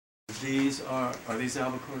These are these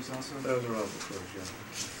albacores also? Those are albacores,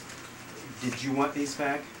 yeah. Did you want these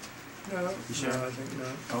back? No, You sure? no, I think no.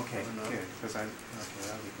 Okay, No. good. Because okay,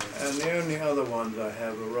 that'll be good. And the only other ones I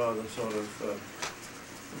have are rather sort of,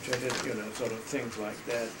 which I did, you know, sort of things like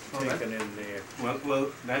that, taken in the.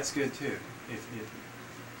 Well, that's good too. If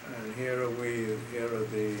And here are the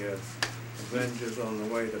Avengers on the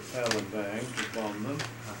way to Palembang to bomb them.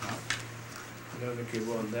 I don't think you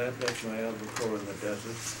want that. That's my Albacore in the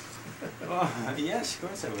desert. Oh, yes, of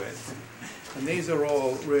course I would. And these are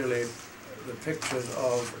all really the pictures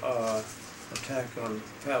of our attack on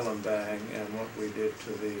Palembang and what we did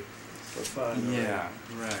to the refinery. Yeah,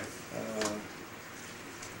 right.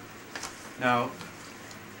 Now,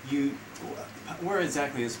 where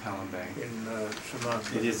exactly is Palembang? In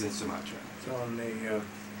Sumatra. It is in Sumatra. It's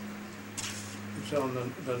on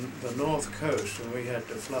the north coast, and we had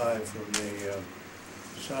to fly from the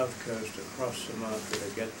south coast across Sumatra to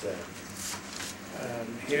get there.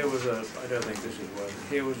 And here was I don't think this is one.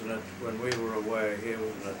 Here was when we were away. Here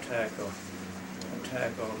was an attack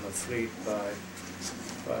on the fleet by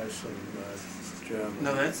some German.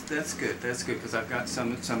 No, that's good. That's good because I've got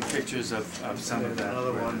some pictures of some of that.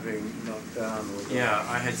 Another one being knocked down. Yeah,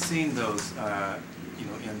 I had seen those, you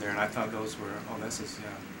know, in there, and I thought those were. Oh, this is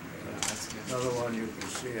that's good. Another one you can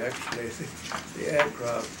see actually the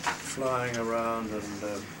aircraft flying around and.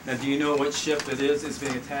 Now, do you know what ship it is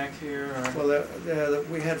being attacked here? Or? Well,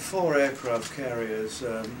 we had 4 aircraft carriers.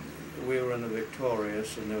 We were in the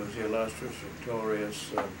Victorious, and there was the illustrious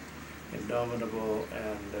Victorious, Indomitable,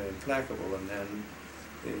 and Implacable, and then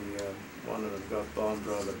one of them got bombed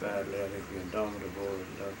rather badly. I think the Indomitable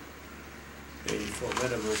and the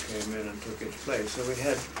Formidable came in and took its place. So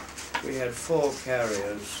we had 4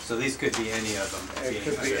 carriers. So these could be any of them. It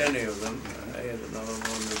could be any of them. Here's another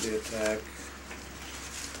one with the attack,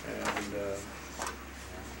 and there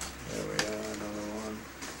we are, another one.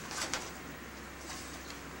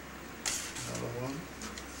 Another one.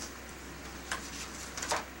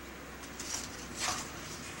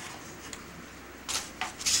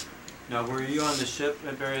 Now, were you on the ship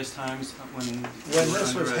at various times when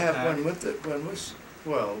this was happening? When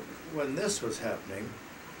this was happening,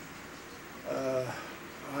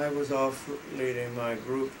 I was off leading my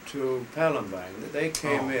group to Palembang. They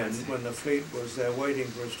came in when the fleet was there waiting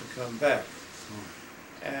for us to come back,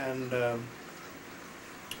 and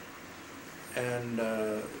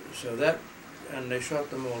they shot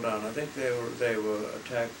them all down. I think they were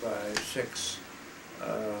attacked by 6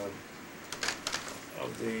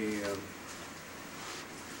 of the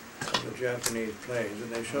Japanese planes,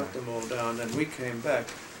 and they shot them all down. And we came back.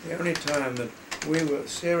 The only time that we were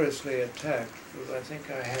seriously attacked was, I think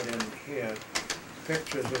I had in here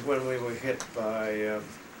pictures of when we were hit by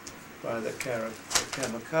the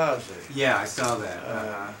kamikaze. Yeah, I saw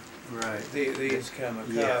that. Right. These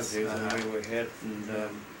kamikazes, yes, and we were hit. And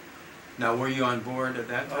now, were you on board at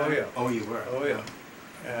that time? Oh yeah. Oh, you were. Oh yeah.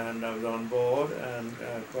 And I was on board, and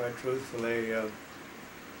quite truthfully,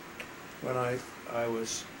 when I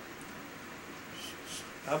was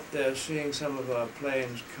up there seeing some of our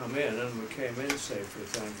planes come in, and we came in safely,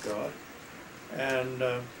 thank God. And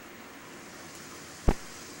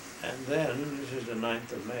then, this is the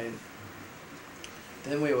 9th of May,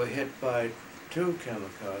 then we were hit by 2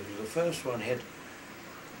 kamikazes. The first one hit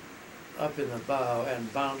up in the bow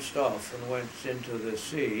and bounced off and went into the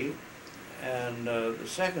sea, and the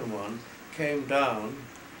second one came down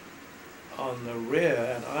on the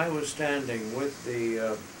rear, and I was standing with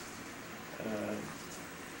the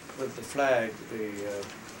flag, the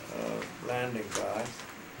landing guy,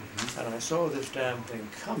 and I saw this damn thing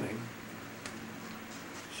coming,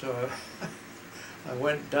 so I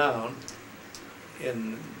went down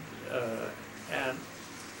and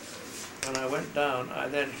when I went down, I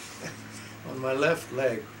then, on my left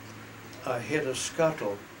leg, I hit a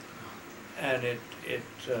scuttle, and it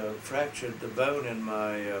fractured the bone in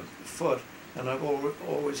my foot, and I've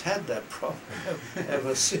always had that problem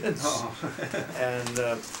ever since. And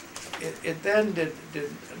it then did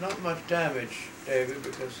not much damage, David,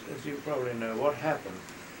 because as you probably know, what happened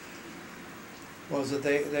was that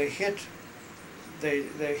they hit the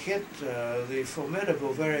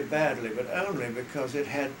Formidable very badly, but only because it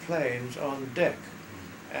had planes on deck,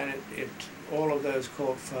 and all of those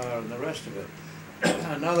caught fire and the rest of it.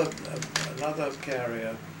 Another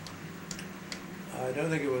carrier, I don't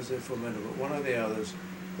think it was the Formidable, one of the others,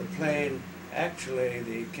 the plane, actually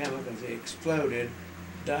the kamikaze exploded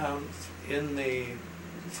down in the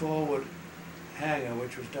forward hangar,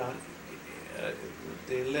 which was down,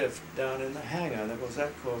 the lift down in the hangar. Of course,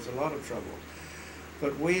 that caused a lot of trouble.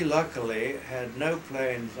 but we luckily had no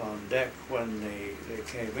planes on deck when they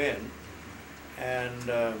came in,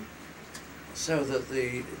 and so that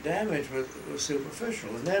the damage was superficial.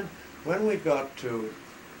 And then when we got to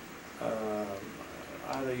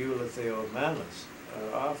either Ulithi or Manus,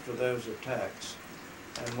 after those attacks,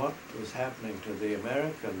 and what was happening to the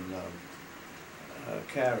American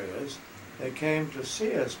carriers, they came to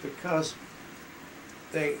see us because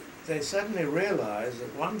they suddenly realized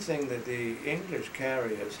that one thing that the English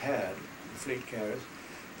carriers had, the fleet carriers,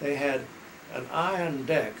 they had an iron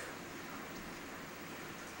deck,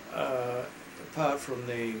 apart from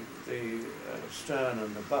the stern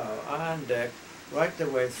and the bow, iron deck right the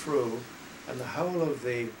way through, and the whole of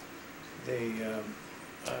the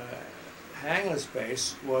hangar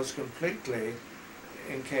space was completely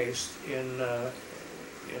encased in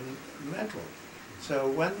metal. So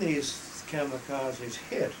when these kamikazes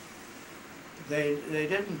hit, they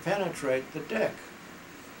didn't penetrate the deck.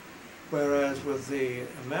 Whereas with the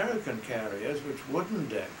American carriers, which wooden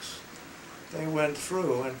decks, they went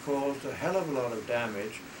through and caused a hell of a lot of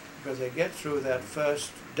damage, because they get through that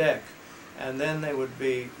first deck and then they would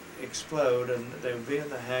explode, and they would be in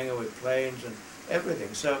the hangar with planes and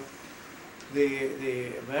everything. So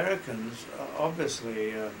the Americans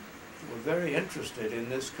obviously were very interested in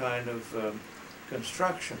this kind of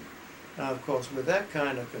construction. Now, of course, with that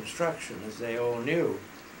kind of construction, as they all knew,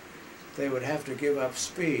 they would have to give up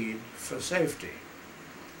speed for safety.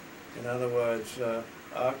 In other words,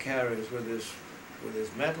 our carriers with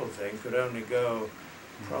this metal thing could only go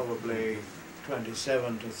probably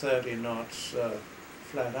 27 to 30 knots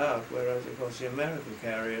flat out, whereas, of course, the American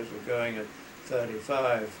carriers were going at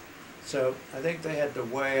 35. So I think they had to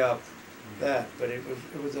weigh up that, but it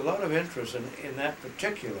was a lot of interest in that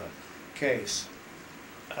particular case.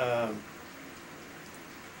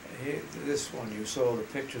 This one, you saw the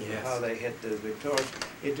pictures of how they hit the Victorias.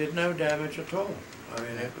 It did no damage at all. I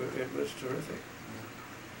mean, it was terrific.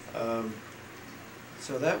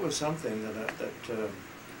 So that was something that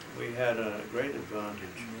we had a great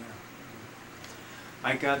advantage. Yeah.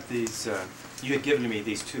 I got these, you had given me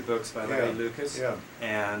these two books by Larry Lucas,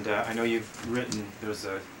 and I know you've written, there's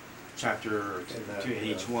a chapter or two in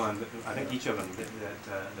each one, I think each of them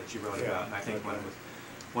that you wrote about, and I think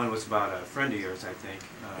one was about a friend of yours, I think,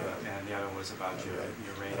 and the other one was about your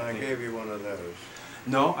rain. And I gave you one of those.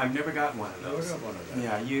 No, I've never gotten one of those. Never got one of those.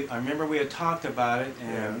 Yeah, I remember we had talked about it,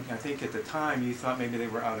 and I think at the time you thought maybe they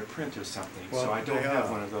were out of print or something. Well, so I don't have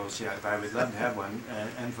one of those yet, but I would love to have one,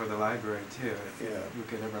 and for the library too, if we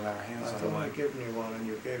could ever lay our hands on one. I thought I'd given you one and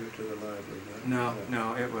you gave it to the library.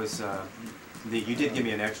 No, it was, you did give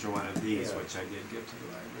me an extra one of these, which I did give to the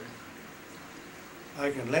library. I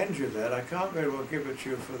can lend you that. I can't very well give it to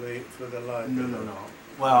you for the library. No.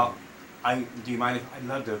 Well, do you mind if I'd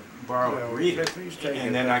love to borrow it and read it, please take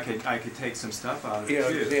and then I could take some stuff out of it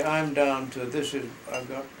too. See, I'm down to I've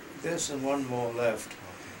got this and one more left,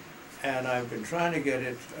 and I've been trying to get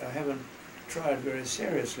it. I haven't tried very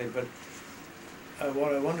seriously, but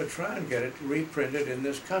what I want to try and get it reprinted in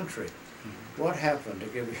this country. What happened, to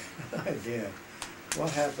give you an idea,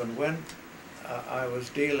 what happened when I was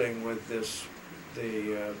dealing with the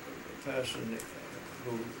person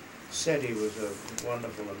who said he was a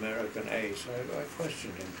wonderful American ace. I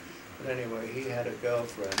questioned him, but anyway, he had a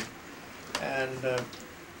girlfriend, and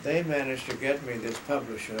they managed to get me this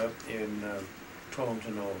publisher in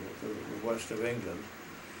Taunton, or the west of England,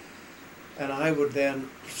 and I would then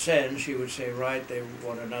send, she would say, right, they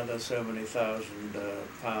want another so many thousand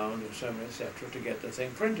pounds or so many, etc., to get the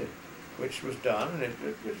thing printed, which was done, and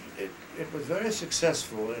it was very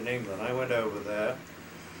successful in England. I went over there,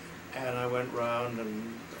 and I went round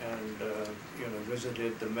and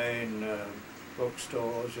visited the main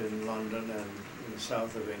bookstores in London and in the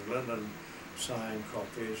south of England, and signed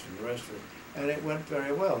copies and the rest of it, and it went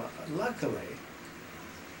very well. Luckily,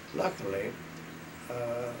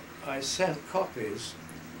 I sent copies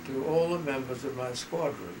to all the members of my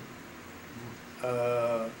squadron,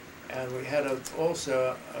 and we had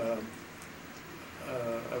also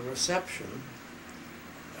a reception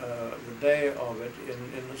the day of it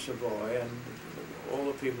in the Savoy, and all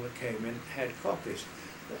the people that came in had copies.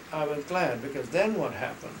 I was glad, because then what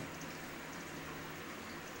happened?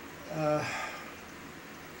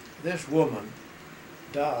 This woman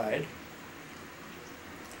died,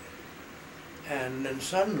 and then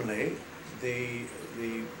suddenly the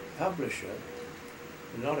publisher,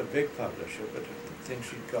 not a big publisher, but the thing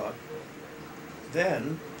she'd got,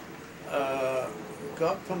 then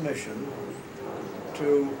got permission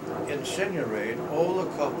to incinerate all the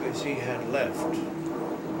copies he had left,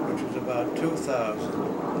 which was about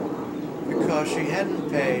 2,000, because she hadn't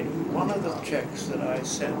paid one of the checks that I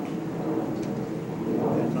sent.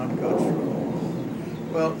 Had not got through.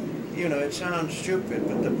 Well, you know, it sounds stupid,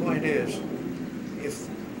 but the point is,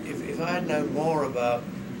 if I had known more about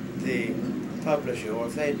the publisher, or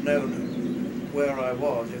if they'd known where I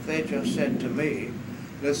was, if they just said to me,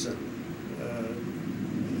 listen,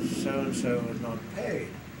 so-and-so has not paid,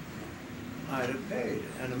 I'd have paid.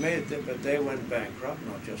 And but they went bankrupt,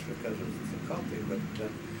 not just because of the copy, but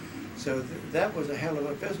so that was a hell of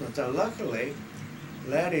a business. Now, luckily,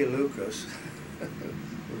 Laddie Lucas,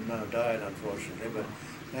 who's now died unfortunately, but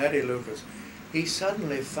Laddie Lucas, he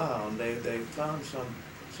suddenly found, they found some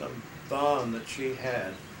barn that she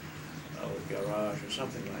had, a garage or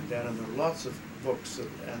something like that, and there were lots of books,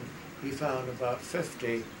 and he found about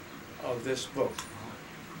 50 of this book,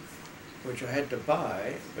 which I had to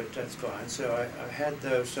buy, but that's fine. So I had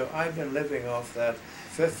those, so I've been living off that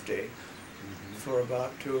 50 for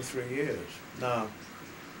about 2 or 3 years. Now,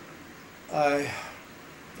 I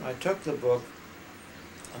took the book,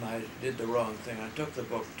 and I did the wrong thing. I took the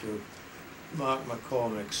book to Mark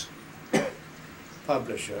McCormick's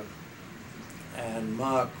publisher, and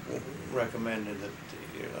Mark recommended that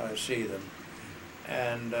I see them.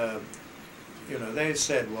 And, you know, they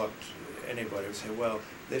said what anybody would say, well,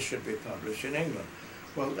 this should be published in England.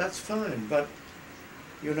 Well, that's fine, but,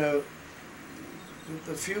 you know,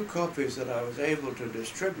 the few copies that I was able to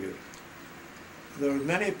distribute, there were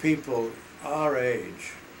many people our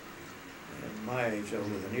age, and my age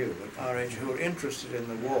older than you, but our age, who were interested in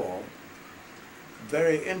the war,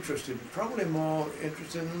 very interested, probably more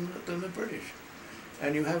interested than the British.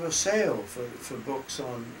 And you have a sale for books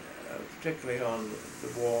on, particularly on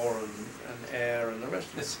the war and air and the rest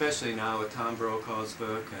of it. Especially now with Tom Brokaw's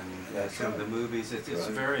book and some of the movies. It's right.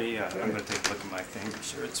 Very, I'm going to take a look at my thing, be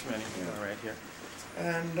sure it's ready right here.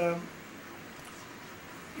 And,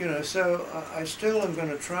 you know, so I still am going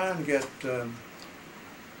to try and get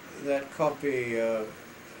that copy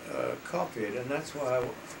copied, and that's why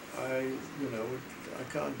you know, I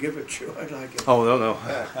can't give it to you. I'd like it. Oh, no.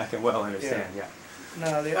 I can well understand, yeah.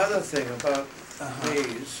 Now, the other thing about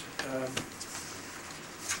these,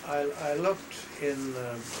 I looked in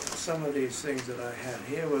some of these things that I had.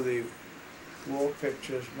 Here were the war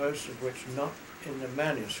pictures, most of which not in the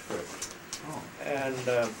manuscript. Oh. And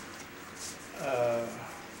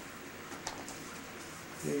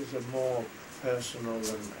these are more personal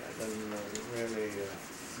than really,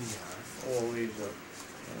 all these are.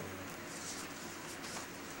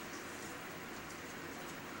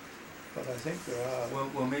 But I think there are.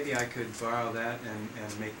 Well, maybe I could borrow that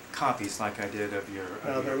and make copies like I did of your.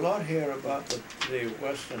 Now, there are a lot here about the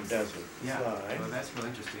Western Desert fly. Well, that's real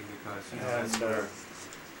interesting because you know, that's where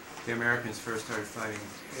the Americans first started fighting.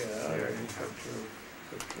 Yeah, there.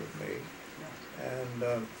 Picture of me. Yeah.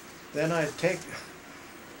 And then I take.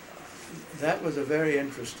 That was a very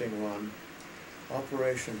interesting one,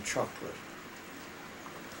 Operation Chocolate.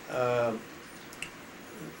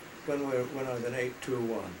 When I was in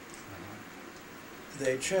 821.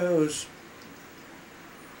 They chose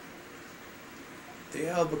the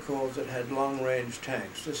Albacores that had long-range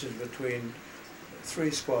tanks. This is between 3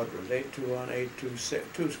 squadrons, 821, 826,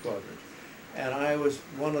 2 squadrons. And I was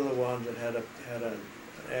one of the ones that had an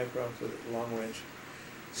aircraft with long-range.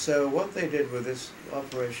 So what they did with this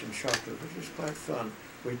Operation Chocolate, which was quite fun,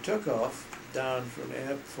 we took off down from an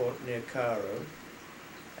airport near Cairo,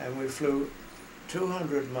 and we flew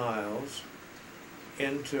 200 miles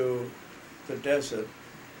into the desert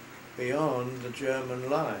beyond the German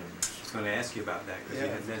lines. I was going to ask you about that because you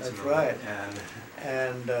had mentioned that's right.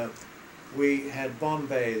 And we had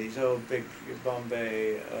Bombay, these old big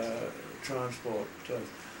Bombay transport.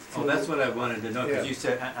 Oh, that's what I wanted to know because you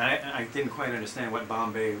said I didn't quite understand what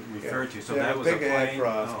Bombay referred to. So that was a big plane?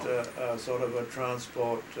 aircraft, sort of a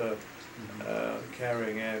transport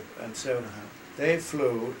carrying air, and so they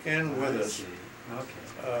flew in with us.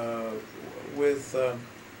 Okay. With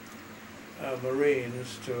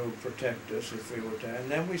Marines to protect us if we were to, and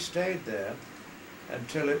then we stayed there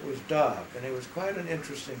until it was dark, and it was quite an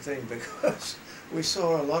interesting thing because we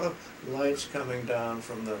saw a lot of lights coming down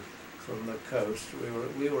from the coast.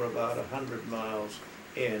 We were about 100 miles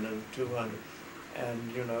in and 200,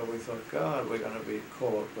 and you know we thought, God, we're going to be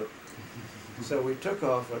caught. But so we took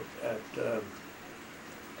off at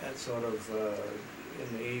sort of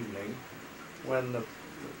in the evening when the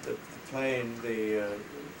plane, the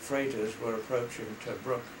freighters were approaching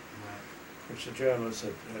Tobruk, which the Germans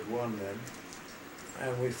had won then,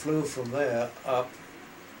 and we flew from there up,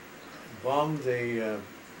 bombed the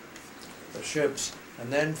ships,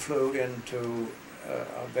 and then flew into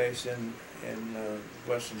our base in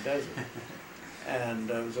Western Desert. and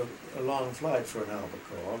it was a long flight for an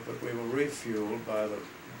Albacore, but we were refueled by the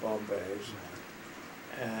Bombays,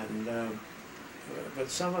 and but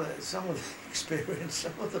some of the experience,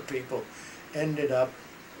 some of the people ended up,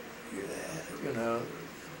 you know,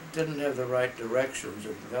 didn't have the right directions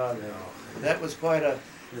of gardening. No. That was quite a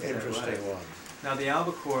interesting one. Now the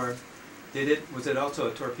Albacore, was it also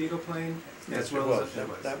a torpedo plane? Yes, it was.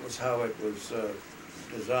 That was how it was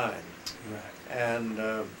designed. Right. And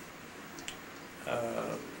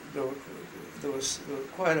there was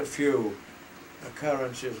quite a few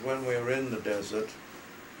occurrences when we were in the desert,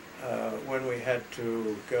 when we had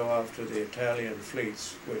to go after the Italian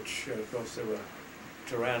fleets, which of course there were,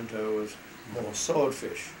 Taranto was more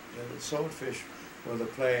swordfish. And the swordfish were the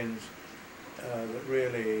planes that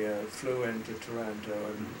really flew into Taranto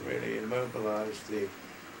and really immobilized the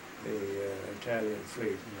Italian fleet.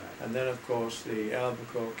 Right. And then of course the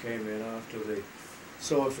Albacore came in after the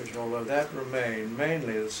swordfish, although that remained.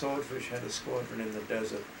 Mainly the swordfish had a squadron in the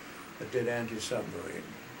desert that did anti-submarine,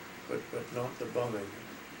 but not the bombing.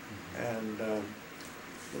 And as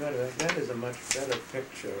a matter of fact, that is a much better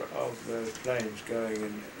picture of those planes going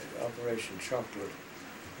in Operation Chocolate.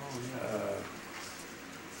 Oh,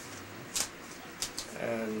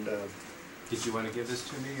 yeah. Did you want to give this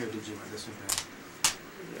to me, or did you want this one back?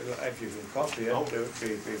 If you can copy it, it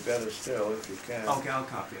would be better still if you can. Okay, I'll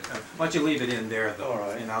copy it. Why don't you leave it in there, though? All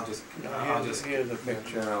right. And I'll just... Here's a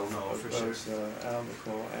picture of both sure.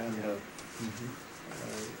 Albacore and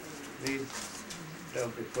these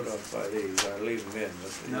don't be put off by these. I leave them in.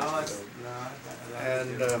 No,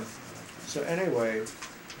 and so anyway,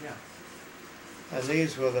 yeah. And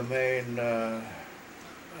these were the main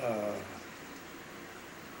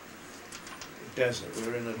desert. We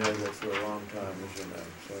were in the desert for a long time, as you know.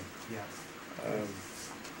 So yeah.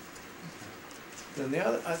 Then the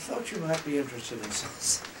other, I thought you might be interested in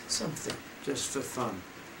something just for fun.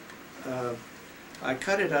 I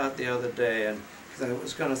cut it out the other day, and I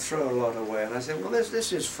was going to throw a lot away, and I said, well,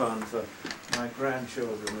 this is fun for my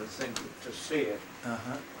grandchildren to see it. I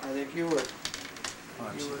think you would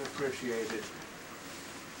appreciate it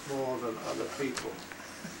more than other people.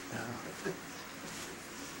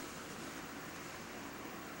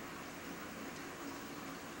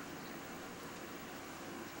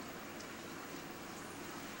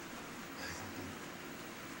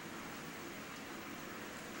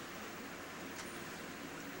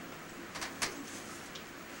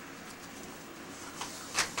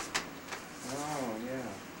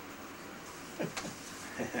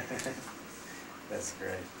 That's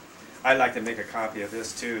great. I'd like to make a copy of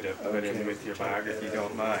this too to put in with your biography, if you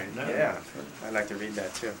don't mind. No, yeah, I'd like to read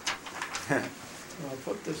that too. I'll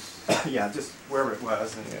put this. Yeah, just wherever it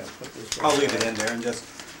was, and yeah, put this I'll leave it in there, and just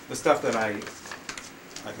the stuff that like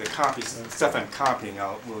the stuff I'm copying,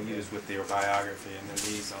 we'll use with your biography, and then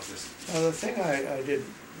these I'll just. Now the thing I did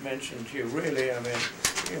mention to you, really, I mean,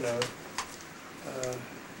 you know.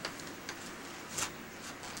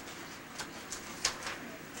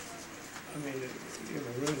 I mean, you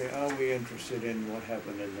know, really, are we interested in what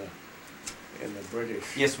happened in the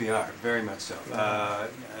British? Yes, we are, very much so. In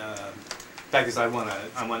fact,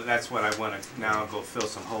 that's what I want to now go fill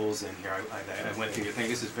some holes in here. I went through your thing.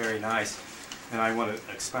 This is very nice, and I want to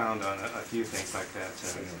expound on a few things like that.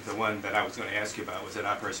 The one that I was going to ask you about was at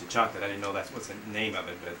Operation Chocolate. I didn't know that's what's the name of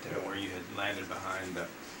it, but where you had landed behind the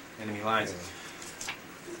enemy lines.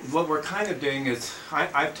 What we're kind of doing is,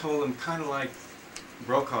 I've told them kind of like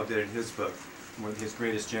Brokaw did in his book, his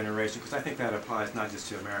Greatest Generation, because I think that applies not just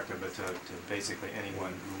to America, but to basically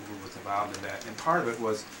anyone who was involved in that. And part of it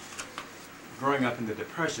was growing up in the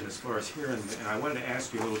Depression, as far as here, and I wanted to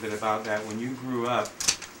ask you a little bit about that. When you grew up,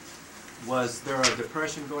 was there a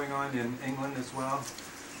depression going on in England as well?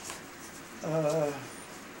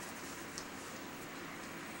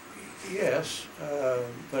 Yes,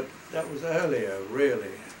 but that was earlier,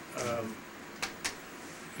 really.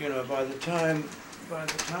 You know, by the time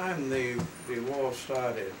the war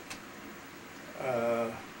started,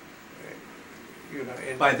 you know,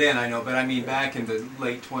 by then I know, but I mean back in the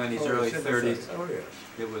late 20s, early 30s. Oh yes.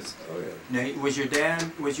 It was. Oh yes. Now,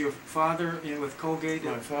 was your father in with Colgate?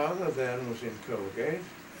 My father then was in Colgate,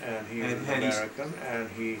 and he was American, and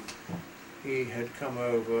he had come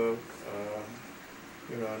over,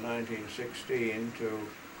 you know, in 1916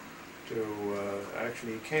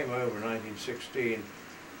 actually he came over in 1916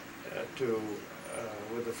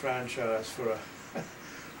 with a franchise for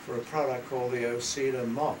a product called the Oceda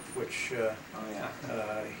mop, which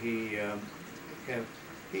he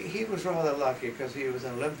was rather lucky because he was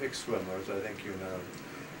an Olympic swimmer, as I think you know,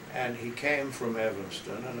 and he came from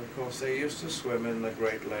Evanston, and of course they used to swim in the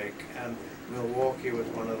Great Lake, and Milwaukee was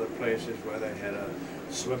one of the places where they had a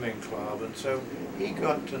swimming club, and so he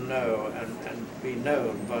got to know and be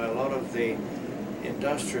known by a lot of the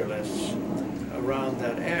industrialists around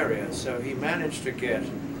that area. So he managed to get,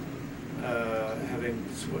 having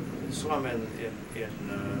swum in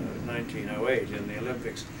 1908 in the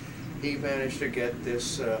Olympics, he managed to get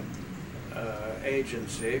this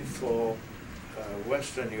agency for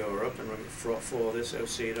Western Europe and for this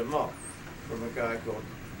Osita mop from a guy called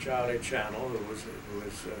Charlie Channel, who was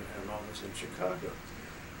an office in Chicago.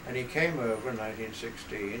 And he came over in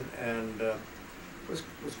 1916 and was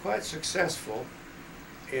quite successful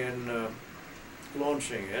in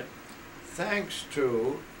launching it, thanks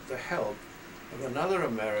to the help of another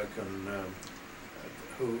American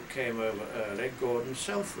who came over early, Gordon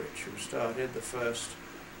Selfridge, who started the first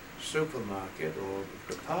supermarket or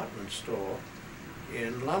department store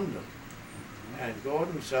in London. And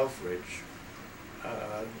Gordon Selfridge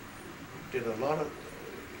did a lot of,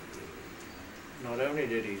 not only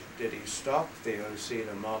did he stock the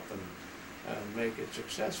Osita mop and make it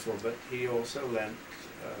successful, but he also lent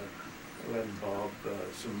Bob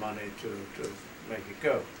some money to make it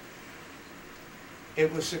go.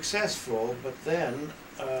 It was successful, but then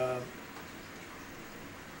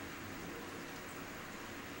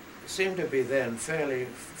seemed to be then fairly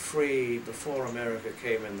free before America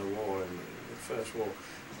came in the war, in the First War,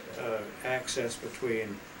 access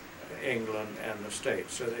between England and the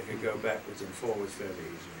States, so they could go backwards and forwards fairly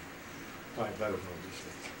easily, by boat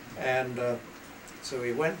obviously. And so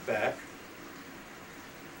he went back.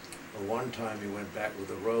 One time he went back with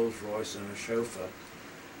a Rolls Royce and a chauffeur,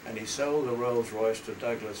 and he sold the Rolls Royce to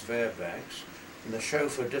Douglas Fairbanks, and the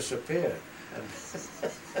chauffeur disappeared and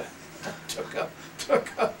took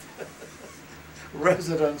up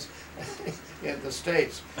residence in the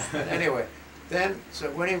States. And anyway, then, so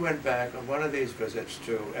when he went back on one of these visits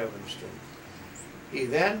to Evanston, he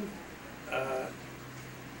then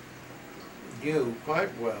knew quite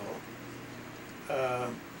well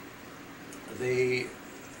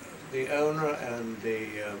the owner and the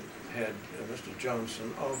head, Mr.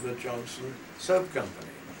 Johnson, of the Johnson Soap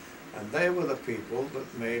Company. And they were the people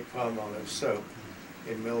that made Palmolive soap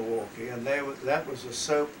in Milwaukee, and that was the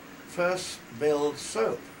soap, first milled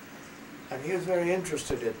soap. And he was very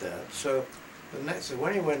interested in that. So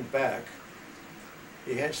when he went back,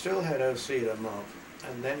 he still had Osita mop,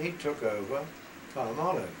 and then he took over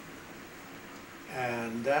Palmolive.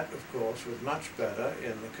 And that, of course, was much better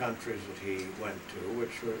in the countries that he went to,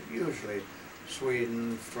 which were usually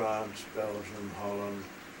Sweden, France, Belgium, Holland,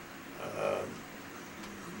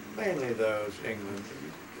 mainly those, England,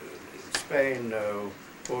 Spain, no,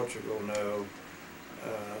 Portugal, no,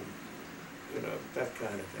 you know, that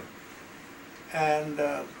kind of thing.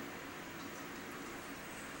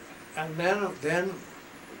 And then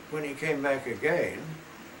when he came back again,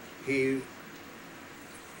 he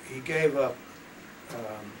gave up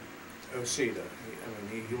Osita.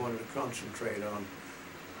 He wanted to concentrate on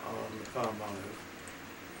the Palmolive,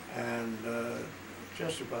 and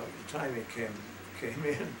just about the time he came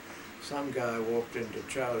in, some guy walked into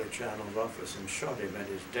Charlie Channel's office and shot him at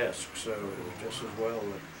his desk. So it was just as well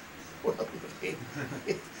that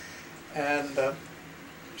and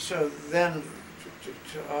so then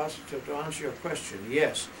to answer your question,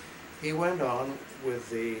 yes, he went on with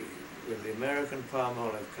the American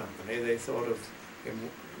Palmolive Company. They thought of him.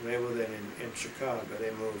 They were then in Chicago.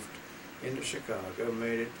 They moved into Chicago,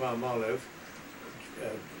 made it Palmolive.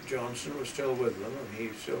 Johnson was still with them, and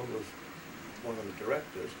he still was one of the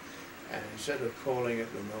directors. And instead of calling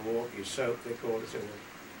it the Milwaukee soap, they called it,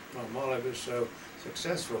 well, Palmolive is so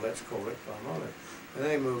successful, let's call it Palmolive. And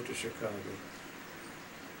they moved to Chicago.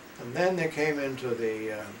 And then they came into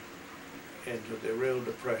the real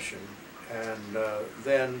depression, and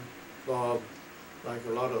then Bob, like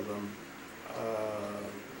a lot of them,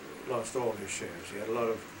 lost all his shares. He had a lot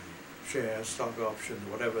of shares, stock options,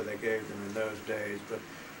 whatever they gave them in those days, but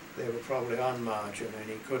they were probably on margin, and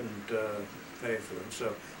he couldn't pay for them.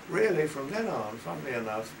 So really, from then on, funnily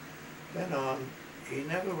enough, then on, he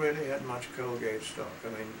never really had much Colgate stock. I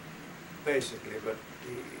mean, basically, but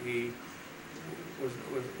he was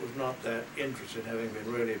not that interested, having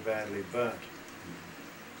been really badly burnt.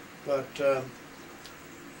 But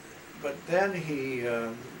then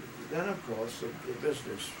then of course the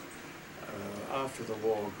business after the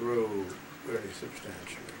war grew really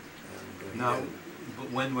substantially. And, now,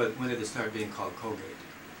 when did it start being called Colgate?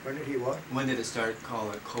 When did he what? When did it start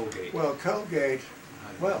calling it Colgate? Well, Colgate,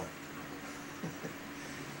 well,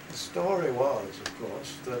 the story was, of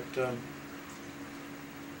course, that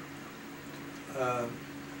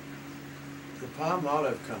the Palm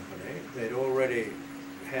Olive Company, they'd already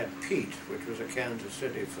had Pete, which was a Kansas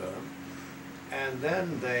City firm, and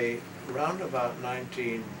then they, round about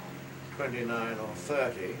 1929 or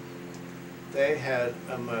 30, they had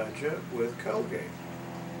a merger with Colgate.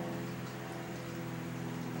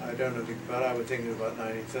 I don't know, but I would think it was about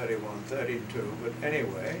 1931, 32, but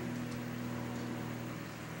anyway,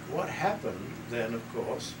 what happened then, of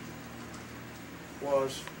course,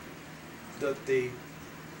 was that the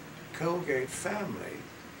Colgate family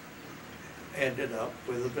ended up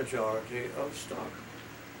with a majority of stock.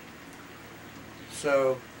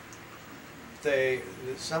 So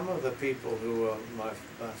some of the people who were my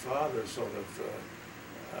father's sort of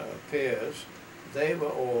peers, they were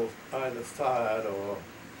all either fired or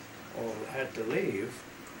had to leave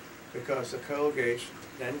because the Colgates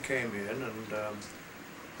then came in and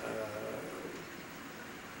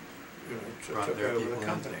took over the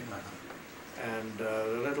company. And the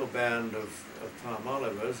little band of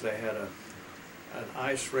Palmolivers, they had an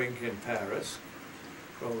ice rink in Paris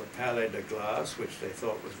called the Palais de Glace, which they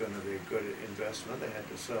thought was going to be a good investment. They had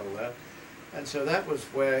to sell that. And so that was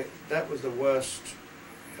the worst.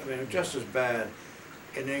 I mean, just as bad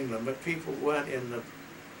in England, but people weren't in the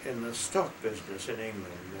stock business in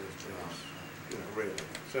England in those days, really.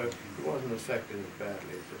 So it wasn't affected as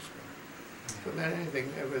badly as this one. But then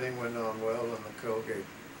everything went on well, and the Colgate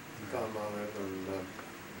Palmolive, and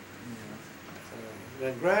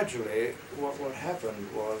then gradually what happened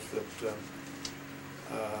was that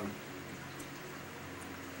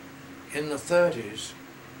in the 30s,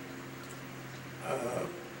 a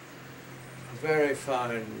very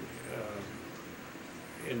fine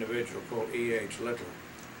individual called E.H. Little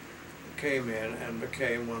came in and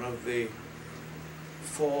became one of the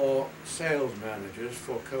 4 sales managers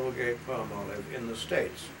for Colgate Palmolive in the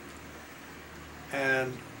States.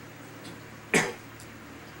 And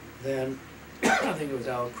then, I think it was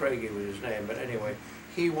Al Craigie was his name, but anyway,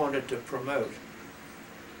 he wanted to promote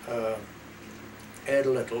Ed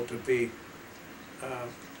Little to be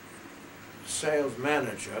sales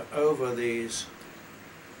manager over these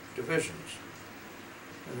divisions.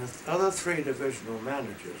 And the other 3 divisional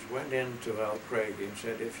managers went into Al Craigie and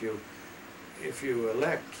said, if you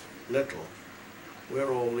elect Little,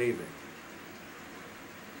 we're all leaving.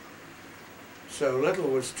 So Little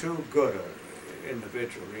was too good an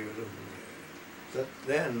individual.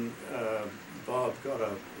 Then Bob got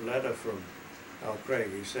a letter from Al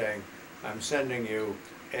Craigie saying, I'm sending you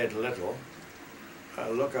Ed Little,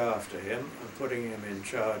 look after him. I'm putting him in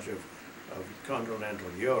charge of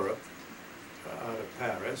continental Europe, out of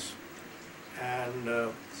Paris. And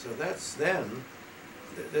so that's then,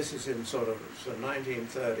 this is in sort of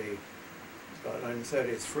 1930, about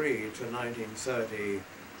 1933 to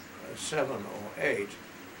 1937 or 8,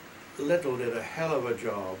 Little did a hell of a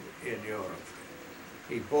job in Europe.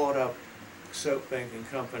 He bought up soap making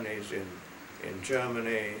companies in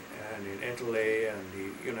Germany and in Italy, and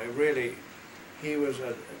he was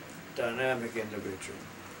a dynamic individual.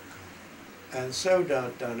 And so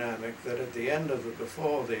dynamic that at the end of about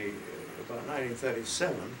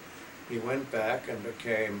 1937, he went back and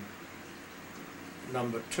became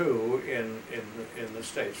number 2 in the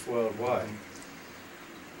States worldwide.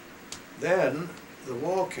 Then the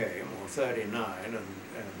war came, or 39 and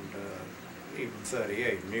even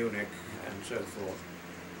 38, Munich and so forth.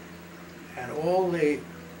 And all the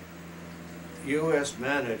U.S.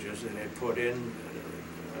 managers that had put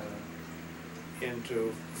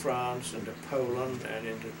into France, into Poland, and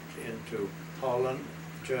into Holland,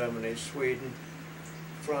 Germany, Sweden,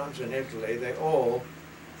 France and Italy, they all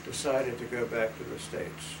decided to go back to the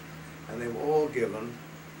States. And they were all given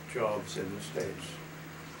jobs in the States.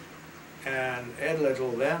 And Ed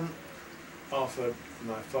Little then offered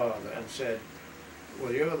my father and said,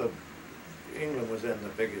 well, England was then the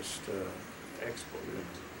biggest export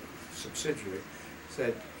subsidiary,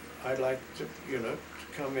 said, I'd like to, to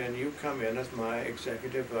come in, you come in as my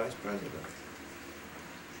executive vice president.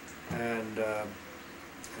 And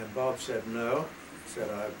Bob said no. He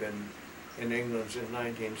said, I've been in England since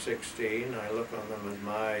 1916. I look on them as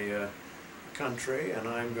my country, and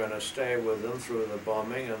I'm going to stay with them through the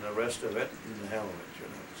bombing and the rest of it, and the hell of it,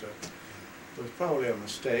 So it was probably a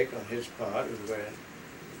mistake on his part. It was a very,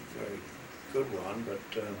 very good one, but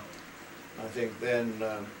I think then,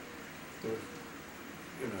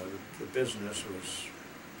 the business was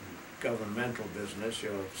governmental business.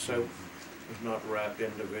 Your soap was not wrapped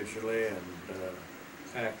individually and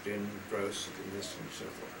packed in gross and this and so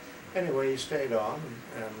forth. Anyway, he stayed on,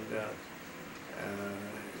 and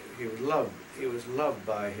he was loved. He was loved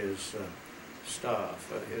by his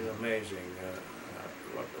staff. His amazing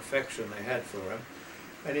what affection they had for him.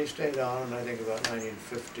 And he stayed on, and I think about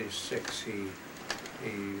 1956 he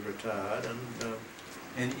retired.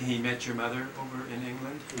 And he met your mother over in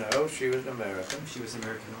England? No, she was American. She was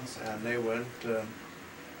American also. And they went,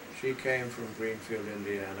 she came from Greenfield,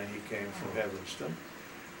 Indiana, he came from Evanston.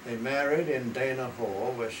 They married in DINAH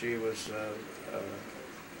Hall, where she was a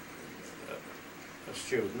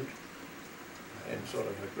student in sort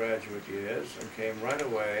of her graduate years, and came right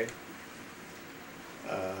away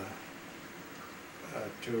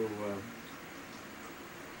to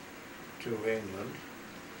England.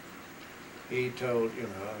 He told, you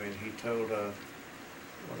know, I mean, he told her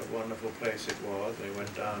what a wonderful place it was. They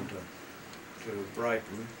went down to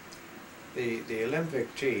Brighton. The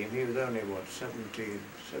Olympic team, he was only, what, 17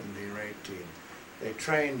 or 18. They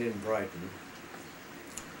trained in Brighton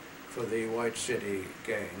for the White City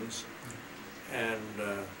Games. And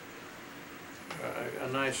a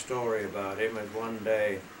nice story about him is one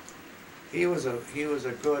day, he was a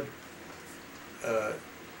good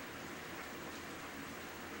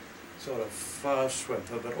sort of fast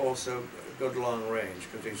swimmer, but also good long range,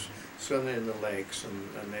 because he's swimming in the lakes,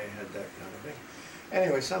 and they had that kind of thing.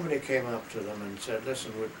 Anyway, somebody came up to them and said,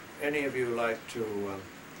 listen, would any of you like to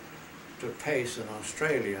pace an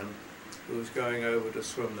Australian who's going over to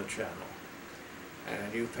swim the channel?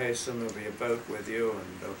 And you pace them, there'll be a boat with you,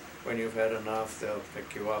 and when you've had enough, they'll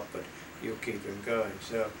pick you up, but you keep him going.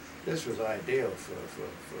 So this was ideal for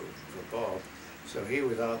Bob. So he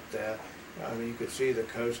was out there. I mean, you could see the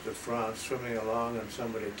coast of France swimming along, and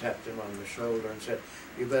somebody tapped him on the shoulder and said,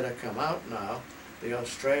 you better come out now. The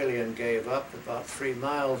Australian gave up about 3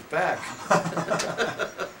 miles back.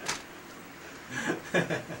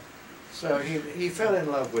 So he fell in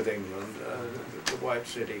love with England. The White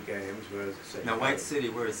City Games were... Now, White City,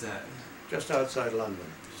 where is that? Just outside London.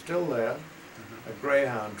 Still there. A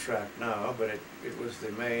Greyhound track now, but it was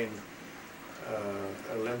the main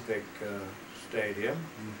Olympic stadium.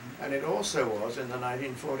 And it also was in the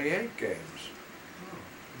 1948 Games. Oh,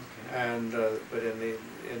 okay. And but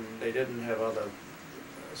they didn't have other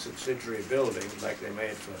subsidiary buildings like they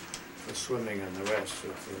made for swimming and the rest for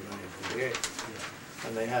 1948. Yeah.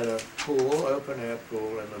 And they had a pool, open-air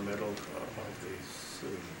pool in the middle of the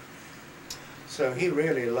scene. So he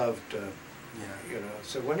really loved, you know.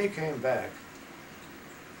 So when he came back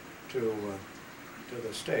to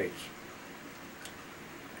the States,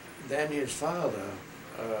 then his father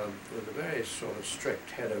was a very sort of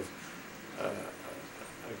strict head of a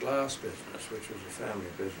glass business, which was a family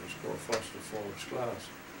business called Foster Forbes Glass,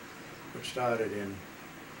 which started in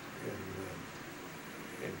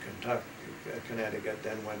Kentucky, Connecticut,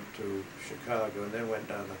 then went to Chicago, and then went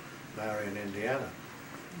down to Marion, Indiana.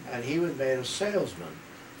 And he was made a salesman.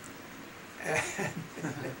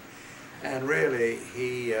 And really,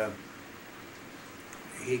 he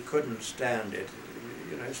couldn't stand it.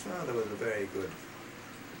 You know, his father was a very good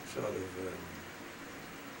sort of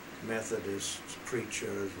Methodist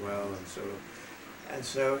preacher as well, and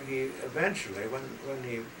so he eventually, when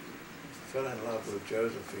he fell in love with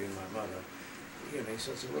Josephine, my mother, you know, he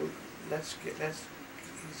said, well,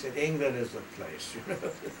 he said, England is the place, you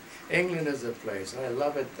know. England is the place. I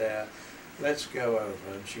love it there. Let's go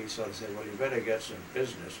over. And she sort of said, well, you better get some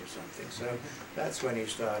business or something. So that's when he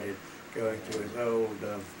started going to his old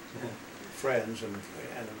friends, and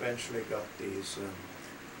eventually got these.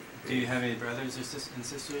 Do you have any brothers or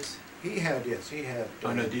sisters? He had, yes, he had.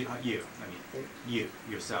 Oh no, you? I mean, you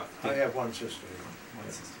yourself. I have one sister. One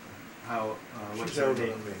sister. How? What's She's her older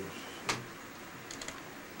name? than me.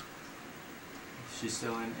 She's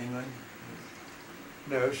still in England?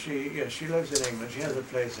 No, she lives in England. She has a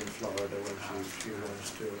place in Florida where she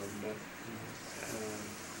wants to,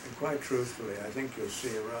 and quite truthfully, I think you'll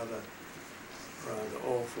see a rather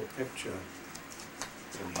awful picture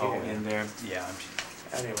in here. Oh, in there, yeah.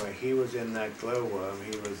 Anyway, he was in that glowworm.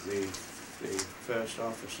 He was the first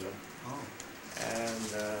officer. Oh.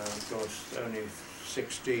 And of course, only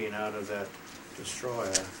 16 out of that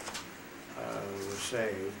destroyer were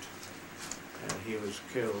saved, and he was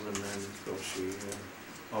killed. And then, of course, she.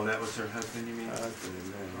 Oh, that was her husband, you mean? Husband,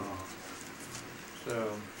 and then. Oh.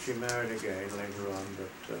 So she married again later on,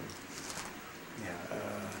 but. Yeah.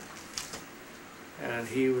 And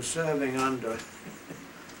he was serving under.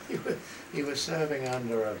 he was serving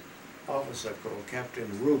under an officer called Captain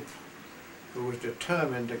Roop, who was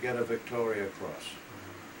determined to get a Victoria Cross.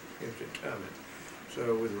 He was determined.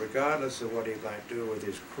 So, regardless of what he might do with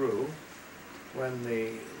his crew, when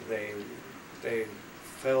they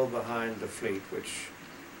fell behind the fleet, which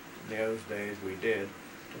in those days we did,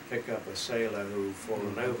 to pick up a sailor who'd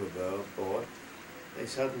fallen overboard, they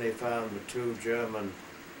suddenly found the 2 German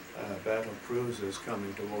battle cruisers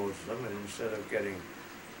coming towards them, and instead of getting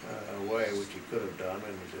away, which he could have done in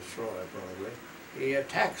the destroyer probably, he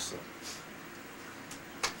attacks them.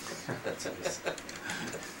 That's nice.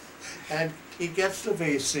 And he gets the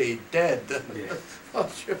VC dead. Yeah.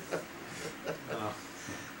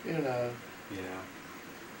 You know. Yeah.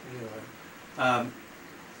 Anyway.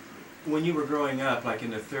 When you were growing up, like in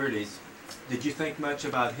the 30s, did you think much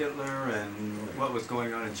about Hitler and what was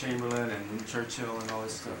going on in Chamberlain and Churchill and all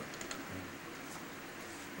this stuff?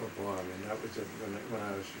 Oh boy, I mean, that was when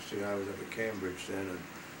I was, you see, I was up at Cambridge then, and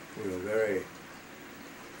we were very,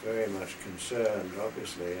 very much concerned,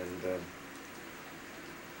 obviously,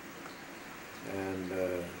 and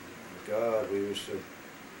God, we used to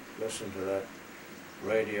listen to that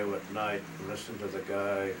radio at night, and listen to the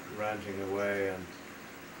guy ranting away, and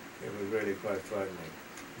it was really quite frightening.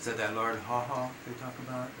 Is that Lord Haw-Haw they talk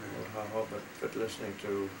about? Lord Haw-Haw, but listening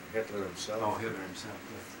to Hitler himself. Oh, Hitler himself,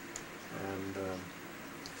 yeah. And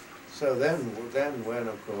so then when,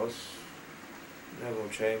 of course, Neville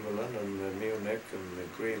Chamberlain and the Munich and the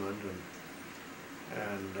agreement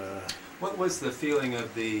and what was the feeling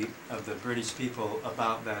of the British people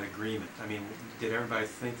about that agreement? I mean, did everybody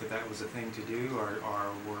think that that was a thing to do, or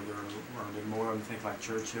were there more of them think like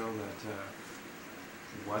Churchill that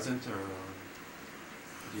wasn't, or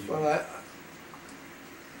do you? Well,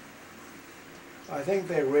 I think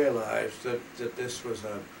they realized that this was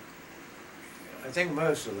I think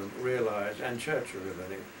most of them realized, and Churchill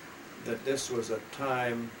really, that this was a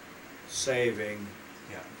time-saving.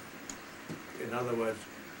 Yeah. In other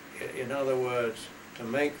words, to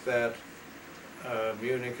make that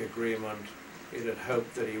Munich agreement, it had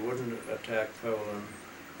hoped that he wouldn't attack Poland,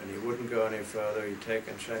 and he wouldn't go any further. He'd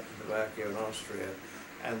taken Czechoslovakia and Austria,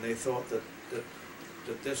 and they thought that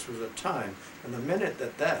this was a time. And the minute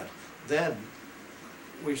then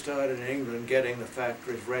we started in England getting the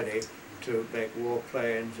factories ready to make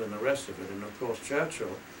warplanes and the rest of it. And of course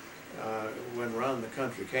Churchill, went around the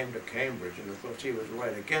country, came to Cambridge, and of course he was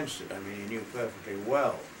right against it. I mean, he knew perfectly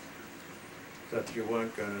well that you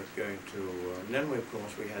weren't going to, and then of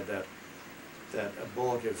course we had that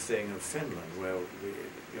abortive thing of Finland, where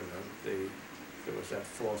there was that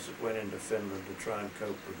force that went into Finland to try and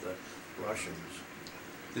cope with the Russians.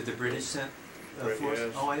 Did the British send a force?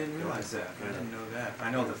 Yes. Oh, I didn't realize that. Yeah. I didn't know that. I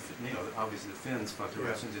know obviously the Finns fought the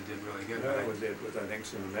Russians and did really good. No, it was I think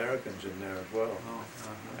some Americans in there as well. Oh,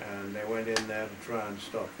 And they went in there to try and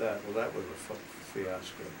stop that. Well, that was a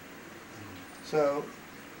fiasco. So,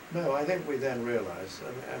 no, I think we then realized.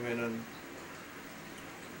 I mean,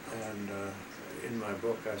 and in my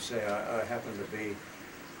book I say I happened to be,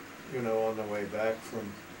 on the way back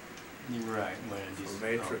from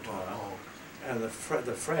Maitreton. And the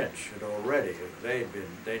French had already,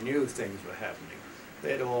 they knew things were happening.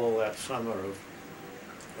 They'd all, that summer of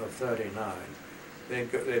 '39,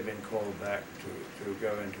 they'd been called back to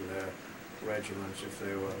go into their regiments if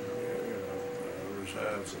they were,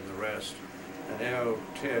 reserves and the rest. And their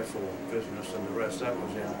tearful business and the rest, that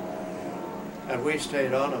was in. And we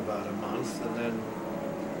stayed on about a month, and then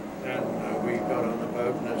we got on the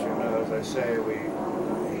boat, and as I say, we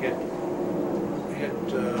hit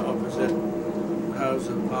opposite House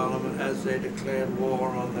of Parliament as they declared war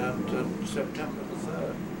on that September the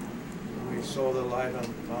 3rd. We saw the light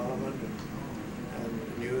on Parliament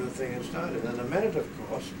and knew the thing had started. And the minute, of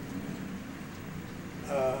course,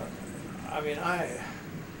 I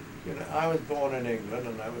was born in England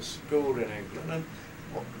and I was schooled in England,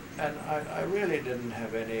 and I really didn't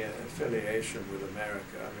have any affiliation with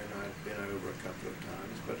America. I mean, I'd been over a couple of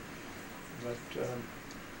times, but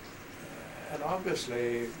and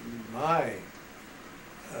obviously my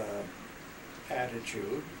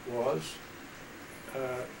attitude was,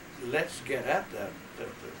 let's get at the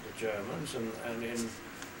Germans, and in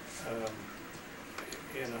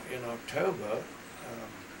October,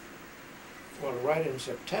 well, right in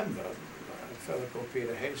September, a fellow called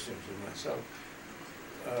Peter Hastings and myself,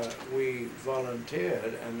 we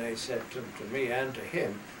volunteered, and they said to me and to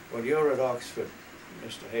him, well, you're at Oxford,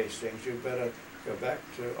 Mr. Hastings, you better go back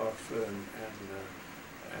to Oxford and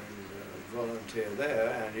volunteer there,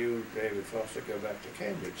 and you, David Foster, go back to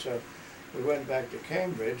Cambridge. So we went back to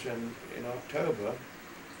Cambridge, and in October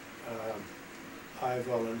I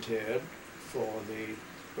volunteered for the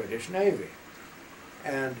British Navy,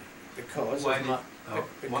 and because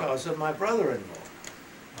of my brother-in-law.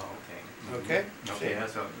 Oh, okay. Okay. Okay,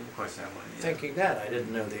 that's what, of course that one. Yeah. Thinking that I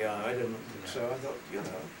didn't know the I didn't. Yeah. So I thought,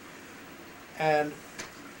 and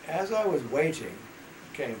as I was waiting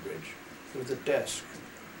at Cambridge with the desk,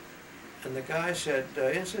 and the guy said,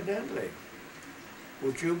 incidentally,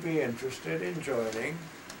 would you be interested in joining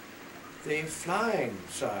the flying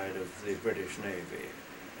side of the British Navy?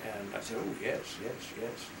 And I said, oh, yes, yes,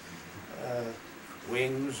 yes.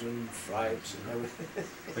 Wings and frights and everything.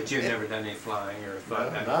 But you've never done any flying or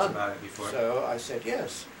thought that much none. about it before? So I said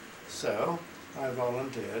yes. So I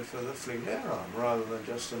volunteered for the Fleet Air Arm rather than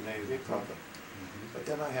just the Navy proper. But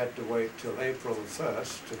then I had to wait till April the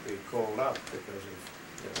 1st to be called up because of,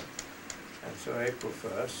 you know. And so April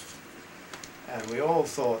 1st, and we all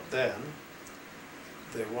thought then,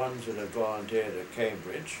 the ones that had volunteered at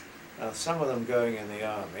Cambridge, some of them going in the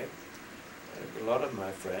Army, a lot of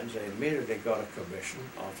my friends, they immediately got a commission,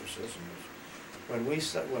 officers. And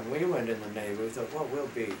when we went in the Navy, we thought, well, we'll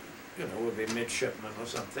be, you know, we'll be midshipmen or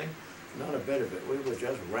something. Not a bit of it. We were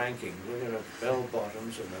just ranking. We were going to bell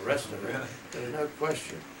bottoms and the rest of it. Really? There's no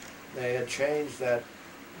question. They had changed that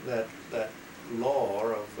law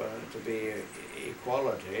of to be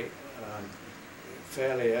equality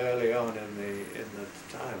fairly early on in the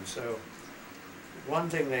time. So one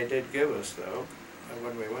thing they did give us though,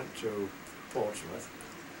 when we went to Portsmouth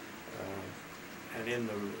and in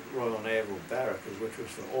the Royal Naval Barracks, which was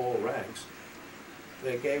for all ranks,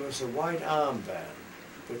 they gave us a white armband,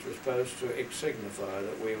 which was supposed to signify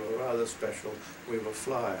that we were rather special, we were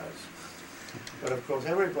flyers. But of course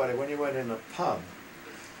everybody, when you went in a pub,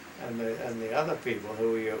 and the other people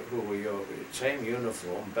who were your same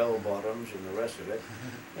uniform, bell bottoms and the rest of it,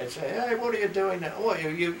 they'd say, hey, what are you doing now? Oh,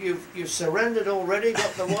 you surrendered already,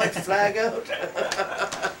 got the white flag out?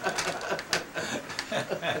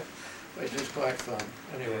 Which is quite fun,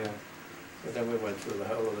 anyway. Yeah. But then we went through the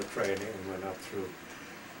whole of the training and went up through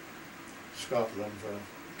Scotland for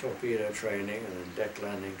torpedo training and then deck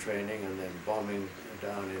landing training and then bombing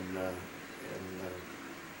down in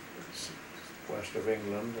west of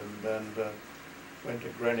England, and then went to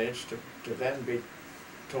Greenwich to then be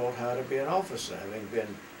taught how to be an officer, having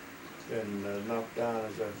been knocked down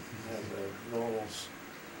as a normal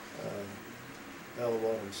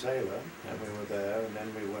bell-bottom sailor, and we were there, and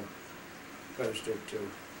then we went posted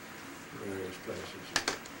to various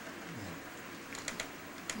places.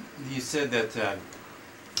 You said that,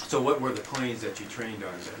 so what were the planes that you trained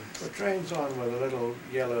on then? The trains on were the little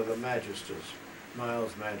yellow, the Magisters,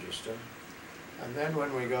 Miles Magister. And then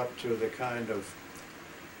when we got to the kind of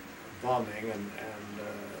bombing and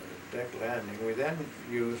deck landing, we then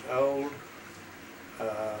used old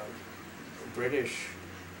British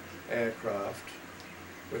aircraft,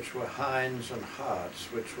 which were Hinds and Harts,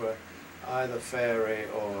 which were either Fairey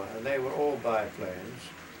and they were all biplanes,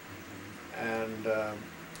 and they're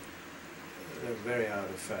very out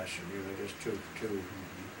of fashion, you know, just two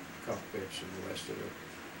cockpits and the rest of it.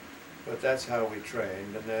 But that's how we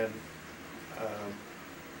trained, and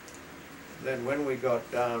then when we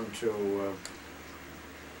got down to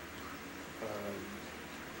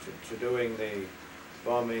doing the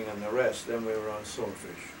bombing and the rest, then we were on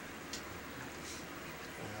Swordfish.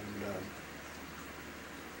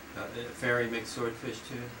 And Ferry makes Swordfish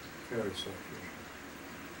too? Ferry Swordfish.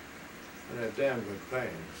 And they're damn good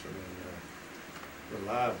planes. I mean,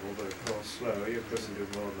 reliable, but of course slow. You couldn't do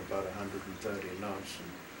more than about 130 knots.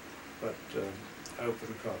 But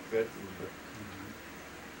open cockpit.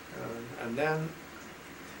 And then.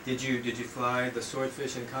 Did you fly the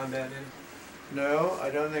Swordfish in combat in? No, I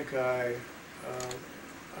don't think I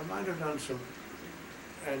might have done some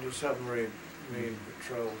anti-submarine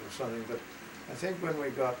patrols or something, but I think when we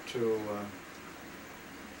got to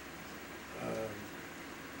I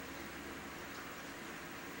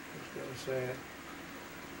was going to say it.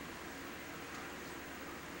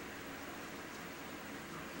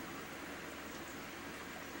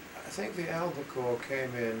 I think the Albacore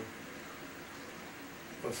came in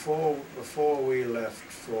before we left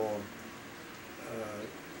for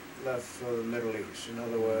the Middle East. In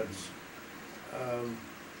other words,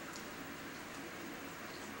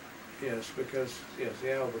 yes, because the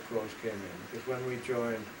Albacores came in because when we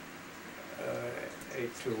joined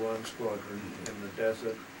 821 Squadron in the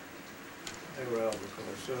desert, they were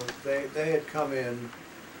Albacores. So they had come in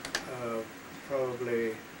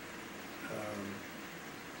probably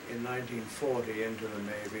in 1940 into the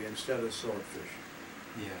Navy instead of Swordfish.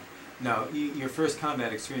 Yeah. Now, your first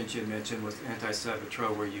combat experience you had mentioned was anti-sub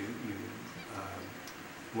patrol, where you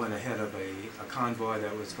went ahead of a convoy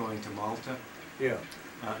that was going to Malta. Yeah.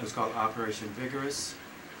 It was called Operation Vigorous.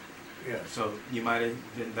 Yeah. So you might have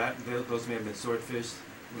been that. Those may have been Swordfish.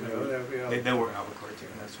 No, they were Albacore too.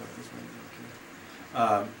 That's what I was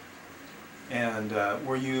wondering. And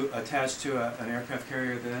were you attached to an aircraft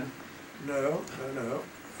carrier then? No.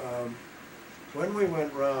 When we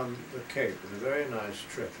went round the Cape, it was a very nice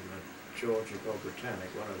trip in the Georgia or Britannic,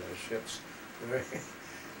 one of those ships.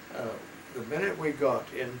 The minute we got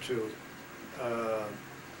into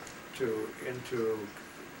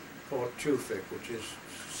Port Tewfik, which is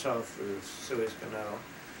south of the Suez Canal.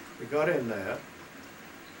 We got in there,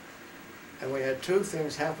 and we had two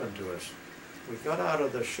things happen to us. We got out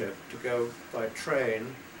of the ship to go by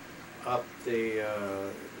train up the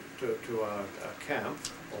to our camp,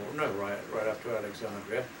 or no, right up to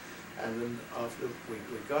Alexandria, and then after we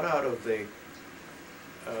got out of the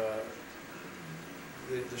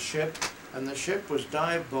ship, and the ship was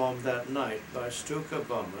dive bombed that night by Stuka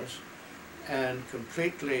bombers, and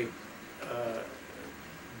completely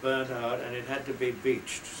burnt out, and it had to be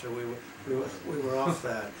beached. So we were off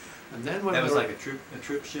that. And then when that was like a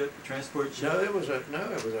troop ship, a transport ship. No, it was a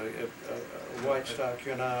White Star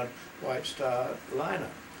Cunard White Star liner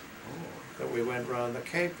that we went round the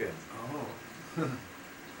Cape in. Oh.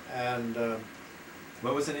 And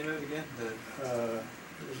what was the name of it again?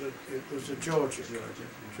 it was a Georgic.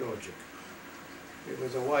 Georgic. It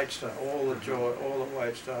was a White Star. All the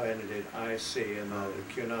White Star ended in IC, and the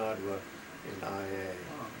Cunard were in IA.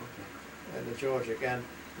 Oh, okay. And the Georgic. And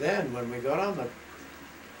then when we got on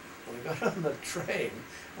the train,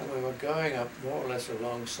 and we were going up more or less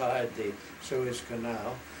alongside the Suez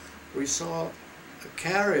Canal, we saw a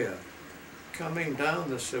carrier coming down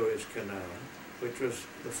the Suez Canal, which was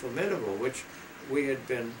the Formidable, which we had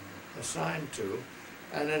been assigned to,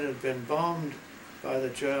 and it had been bombed by the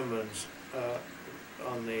Germans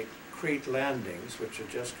on the Crete landings, which had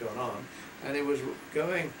just gone on, and it was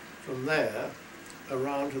going from there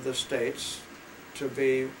around to the States to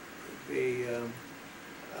be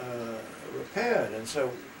repaired. And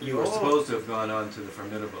so you were supposed to have gone on to the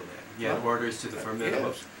Formidable then. You had orders to the Formidable.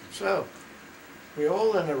 Yes. So we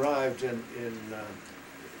all then arrived in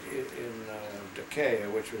Decatur,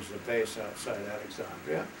 which was the base outside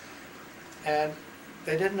Alexandria, and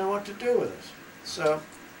they didn't know what to do with us. So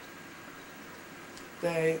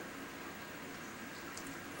they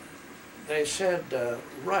said,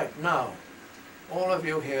 right now, all of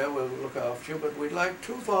you here will look after you, but we'd like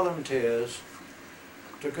 2 volunteers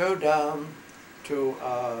to go down to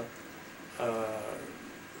our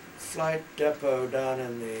flight depot down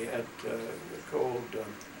in at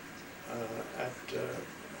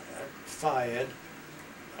Fayed,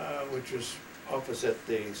 which is opposite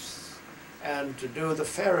these, and to do the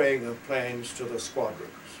ferrying of planes to the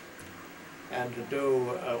squadrons, and to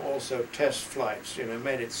do also test flights. You know,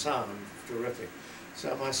 made it sound terrific.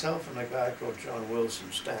 So myself and a guy called John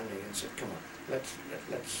Wilson standing and said, "Come on, let's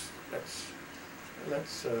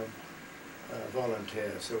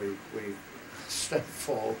volunteer." So we stepped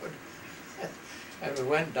forward, and we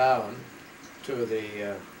went down to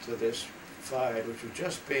this Fayed, which was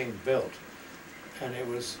just being built, and it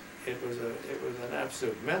was an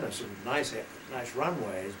absolute menace. It was nice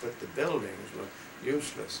runways, but the buildings were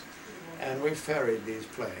useless. And we ferried these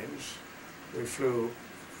planes. We flew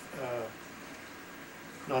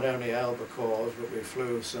not only Albacores, but we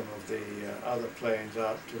flew some of the other planes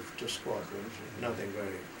out to squadrons. Nothing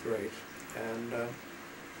very great. And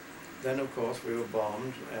then, of course, we were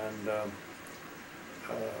bombed, and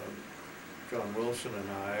John Wilson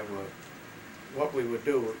and I what we would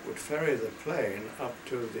do would ferry the plane up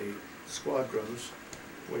to the squadrons,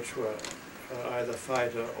 which were either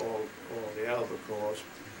fighter or the Albacores,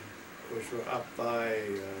 which were up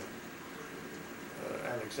by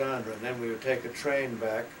Alexandria, and then we would take a train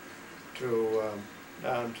back to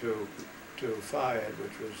down to Fayed,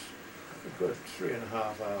 which was a good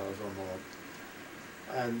 3.5 hours or more.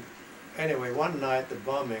 And anyway, one night the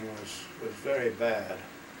bombing was very bad,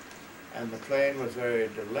 and the plane was very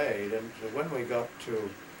delayed, and so when we got to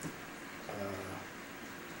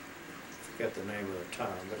forget the name of the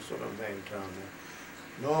town, but it's sort of a main town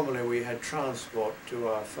there. Normally we had transport to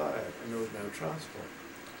our Fayed, and there was no transport.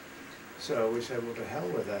 So we said, well, to hell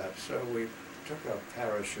with that. So we took our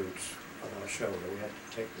parachutes on our shoulder. We had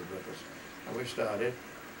to take them with us. And we started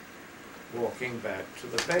walking back to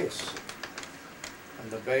the base.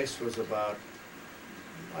 And the base was about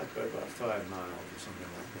 5 miles or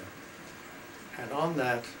something like that. And on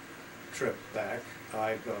that trip back,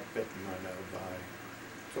 I got bitten, I know,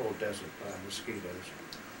 it's all desert, by mosquitoes.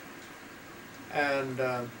 And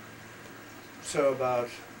so about,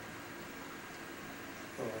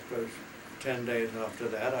 I suppose 10 days after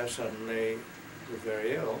that, I suddenly was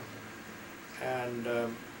very ill, and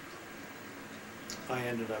I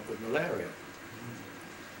ended up with malaria.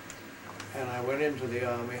 And I went into the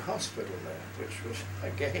Army hospital there, which was,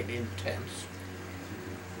 again, intense.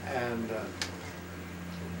 And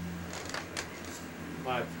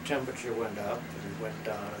my temperature went up, and it went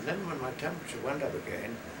down. And then when my temperature went up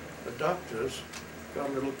again, the doctors got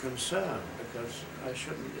a little concerned, because it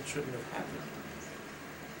shouldn't have happened.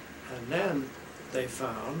 And then they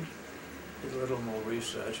found did a little more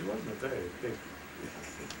research. It wasn't a very big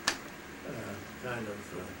kind of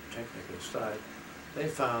technical study. They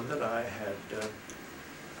found that I had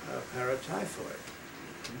paratyphoid.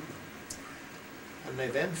 And they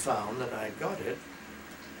then found that I got it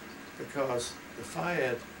because the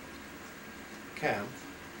fired camp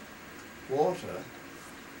water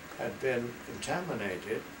had been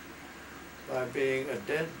contaminated by being a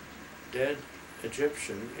dead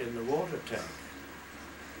Egyptian in the water tank.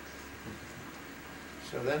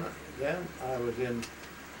 So then I was in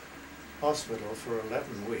hospital for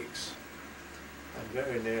 11 weeks and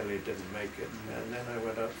very nearly didn't make it. And then I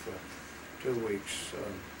went up for 2 weeks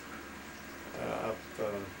up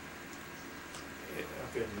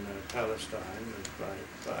in Palestine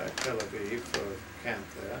by Tel Aviv for a camp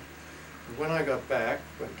there. And when I got back,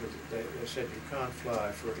 they said you can't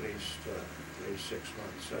fly for at least 6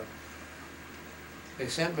 months. So they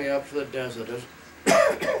sent me up to the desert as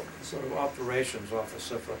sort of operations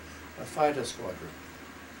officer for a fighter squadron,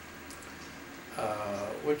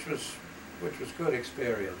 which was good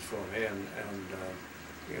experience for me. And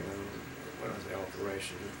you know, when I was the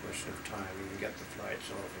operation, it was a question of timing and get the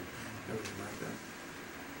flights off and everything like that.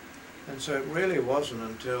 And so it really wasn't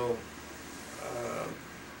until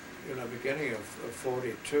you know, beginning of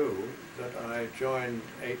 42 that I joined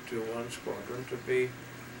 821 Squadron to be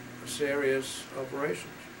serious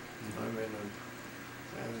operations. I mean,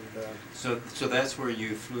 so that's where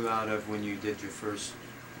you flew out of when you did your first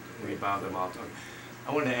rebound of Malta.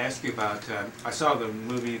 I wanted to ask you about. I saw the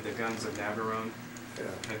movie The Guns of Navarone.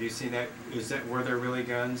 Yeah. Have you seen that? Were there really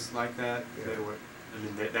guns like that? Yeah. They were. I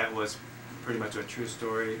mean, that was pretty much a true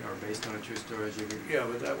story, or based on a true story, as you read. Yeah,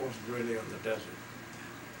 but that wasn't really on the desert.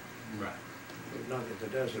 Right. Nothing. The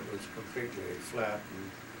desert was completely flat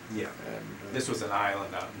and. Yeah. And this was an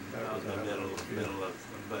island out in the middle of.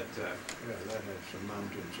 But. Yeah, that had some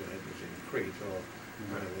mountains in it. It was in Crete or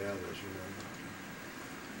one of the others, you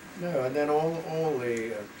know. No, and then all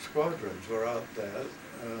the squadrons were out there.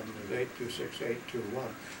 826,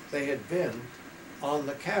 821. They had been on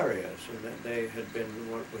the carriers, and they had been,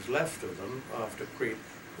 what was left of them after Crete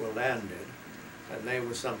were landed, and they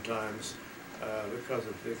were sometimes, because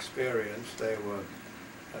of the experience, they were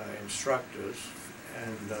instructors,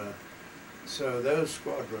 and so those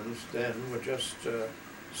squadrons then were just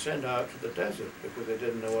sent out to the desert because they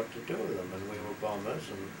didn't know what to do with them, and we were bombers,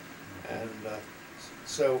 and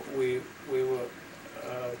so we were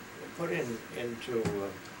put into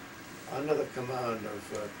under the command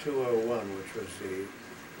of 201, which was the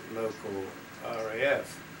local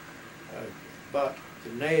RAF. But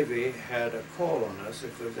the Navy had a call on us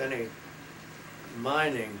if there was any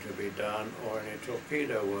mining to be done or any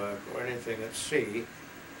torpedo work or anything at sea.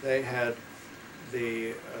 They had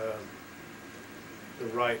the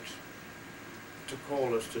right to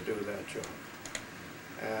call us to do that job.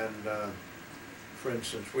 And for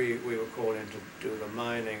instance, we were called in to do the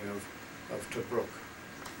mining of Tobruk.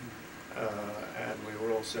 And we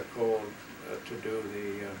were also called to do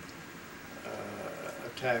the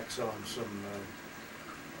attacks on some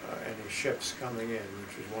any ships coming in,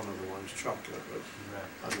 which was one of the ones, Chocolate, was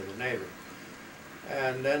under the Navy.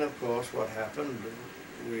 And then, of course, what happened,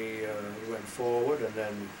 we went forward, and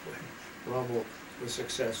then Rommel was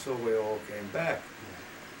successful, we all came back.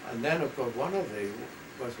 And then, of course, one of the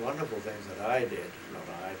most wonderful things that I did, not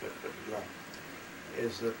I, but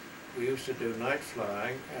is that we used to do night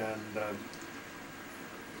flying, and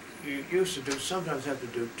you used to do, sometimes have to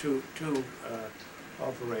do two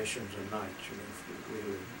operations a night, you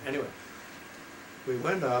know. Anyway, we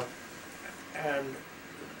went up, and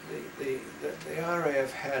the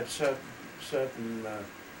RAF had certain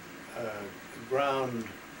ground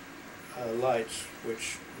lights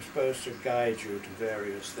which were supposed to guide you to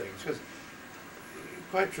various things. Because,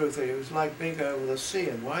 quite truthfully, it was like being over the sea,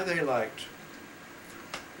 and why they liked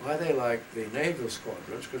the naval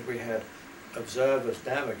squadrons, because we had observers,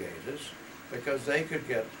 navigators, because they could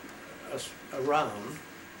get us around,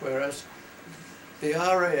 whereas the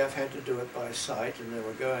RAF had to do it by sight, and they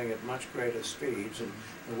were going at much greater speeds, and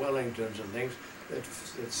the Wellingtons and things, they'd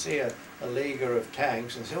see a leaguer of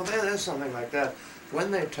tanks and say, oh, there's something like that.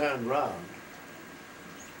 When they turned round,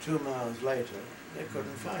 2 miles later, they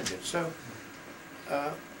couldn't find it. So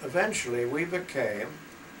eventually we became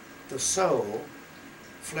the sole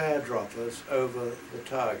flare droppers over the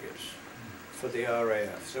targets for the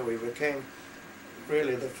RAF. So we became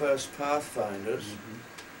really the first pathfinders.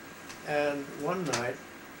 And one night,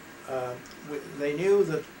 they knew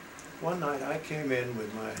that one night I came in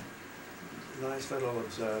with my nice little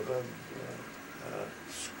observer,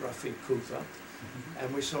 scruffy Cooper,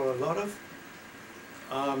 and we saw a lot of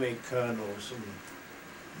army colonels and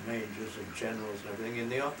majors and generals and everything in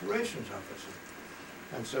the operations officer.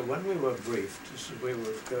 And so when we were briefed, we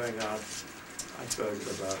were going out, I suppose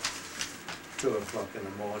at about 2 o'clock in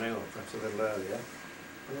the morning, or perhaps a little earlier,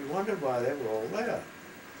 and we wondered why they were all there.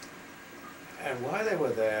 And why they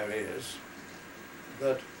were there is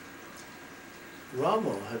that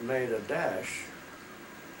Rommel had made a dash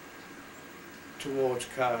towards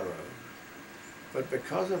Cairo, but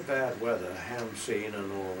because of bad weather, ham scene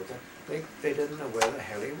and all of that, they didn't know where the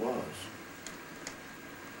hell he was.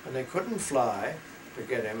 And they couldn't fly to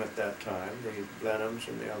get him at that time, the Blenheims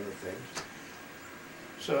and the other things.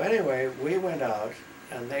 So anyway, we went out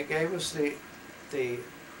and they gave us the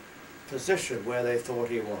position where they thought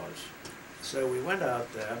he was. So we went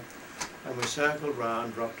out there and we circled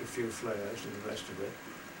round, dropped a few flares and the rest of it.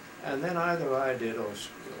 And then either I did or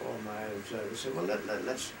my observer said, well,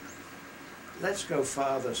 let's go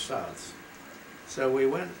farther south. So we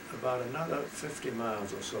went about another 50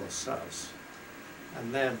 miles or so south,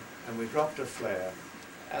 and we dropped a flare.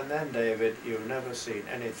 And then, David, you've never seen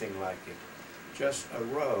anything like it. Just a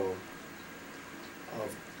row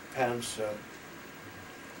of Panzer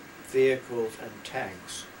vehicles and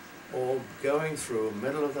tanks all going through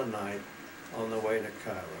middle of the night on the way to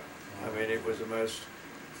Cairo. I mean, it was the most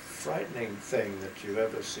frightening thing that you've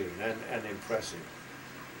ever seen, and impressive.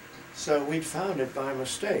 So we'd found it by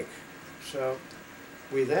mistake. So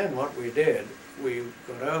what we did, we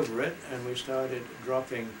got over it and we started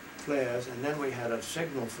dropping flares, and then we had a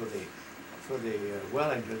signal for the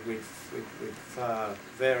Wellingtons. We'd fire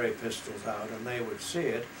Very pistols out and they would see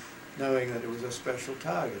it, knowing that it was a special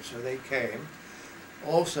target. So they came.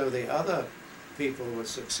 Also, the other people who were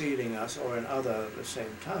succeeding us, or in other at the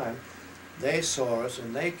same time, they saw us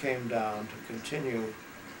and they came down to continue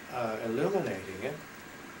illuminating it.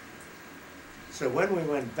 So when we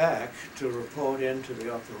went back to report into the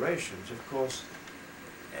operations, of course,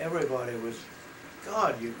 everybody was,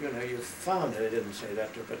 God, you know, you found it. I didn't say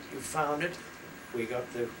that, but you found it. We got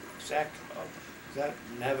the exact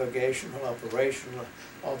navigational operation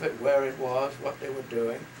of it, where it was, what they were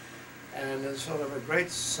doing. And there's sort of a great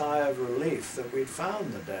sigh of relief that we'd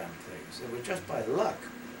found the damn things. It was just by luck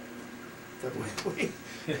that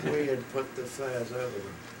we had put the flares over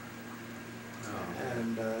them. Oh.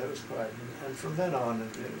 And it was quite, and from then on,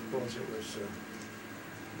 of course, it was,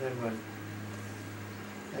 then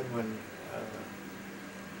when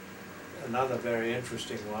another very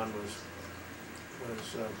interesting one was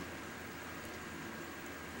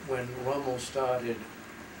when Rommel started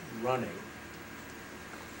running,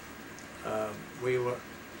 we were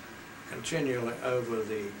continually over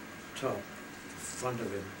the top, front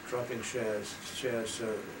of him, dropping shares so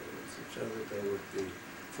that there would be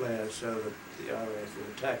flares, so that the RAF would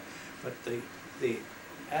attack. But the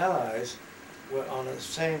Allies were on the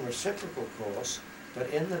same reciprocal course, but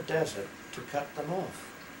in the desert, to cut them off.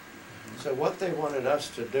 Mm-hmm. So what they wanted us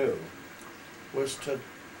to do was to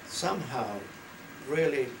somehow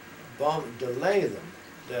really delay them,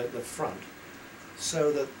 the front,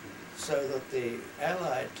 so that the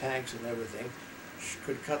Allied tanks and everything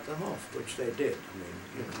could cut them off, which they did. I mean,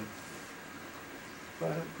 you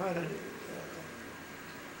know, quite a.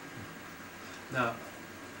 Now,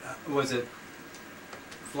 was it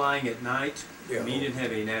flying at night? Yeah. I mean, you didn't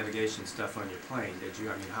have any navigation stuff on your plane, did you?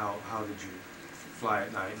 I mean, how did you fly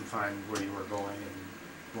at night and find where you were going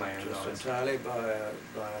and land? Just entirely by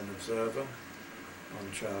an observer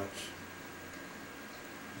on charts.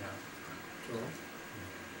 Yeah. So,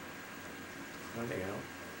 nothing else.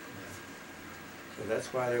 Yeah. So that's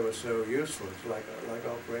why they were so useful. It's like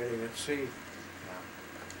operating at sea.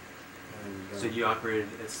 And, so you operated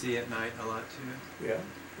at sea at night a lot too? Yeah,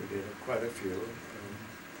 we did quite a few.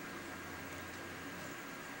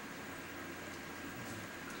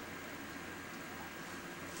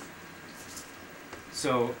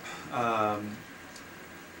 So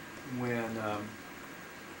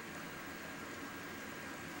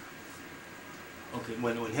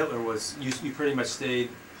when Hitler was, you pretty much stayed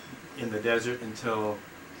in the desert until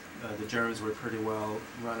the Germans were pretty well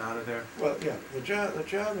run out of there? Well, yeah, the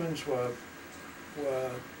Germans were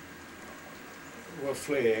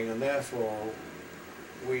fleeing, and therefore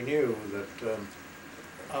we knew that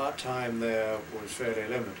our time there was fairly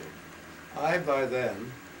limited. I, by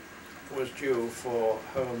then, was due for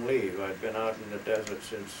home leave. I'd been out in the desert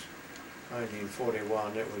since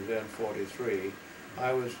 1941, it was then 43.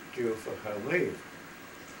 I was due for home leave.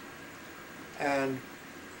 And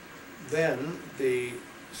then the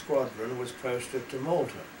squadron was posted to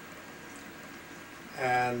Malta.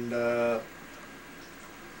 And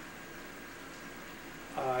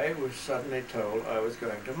I was suddenly told I was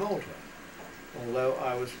going to Malta, although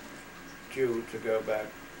I was due to go back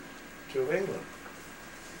to England.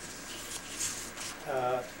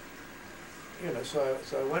 You know, so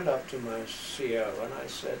I went up to my CO and I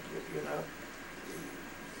said, you know.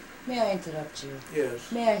 May I interrupt you?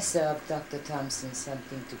 Yes. May I serve Dr. Thompson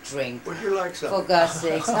something to drink? Would you like something? For God's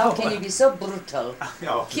sakes, how can you be so brutal?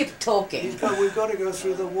 No. Keep talking. We've got to go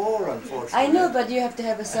through the war, unfortunately. I know, but you have to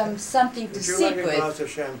have something to sip Would you like a with. glass of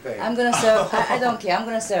champagne? I'm gonna serve. I don't care. I'm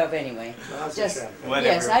gonna serve anyway. Glass Just of champagne. Whatever,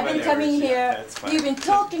 yes, I've been whatever, coming yeah, here. that's fine. You've been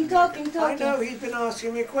talking. I know, he's been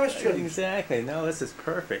asking me questions. Exactly. No, this is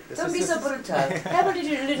perfect. This Don't is, be this so is- brutal. Have a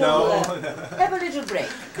little No. have a little break.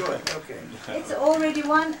 Good, okay. It's already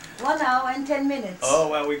 1 hour and 10 minutes. Oh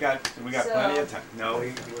well, we got So- plenty of time. No,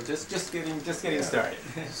 we're just getting Yeah. started.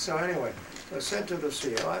 So anyway, I said to the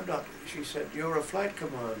CEO, I'm not, she said, you're a flight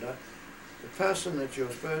commander. The person that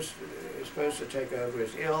you're supposed to take over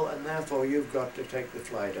is ill, and therefore you've got to take the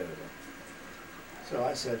flight over. So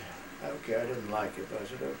I said, okay, I didn't like it, but I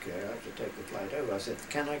said, okay, I have to take the flight over. I said,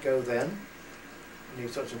 can I go then? And he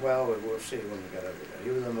sort of said, well, we'll see when we get over there. He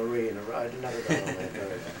was a Marine, I'd never gone on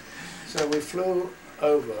there. So we flew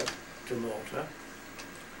over to Malta,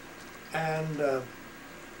 and oh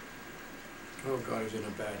God, it was in a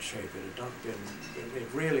bad shape. It had not been, it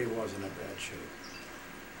really was in a bad shape,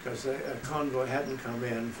 because a convoy hadn't come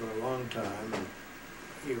in for a long time, and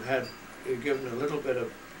you'd given a little bit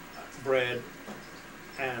of bread,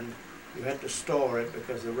 and you had to store it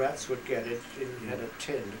because the rats would get it. You had a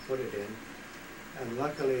tin to put it in, and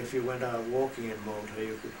luckily if you went out walking in Malta,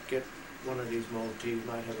 you could get one of these Maltese,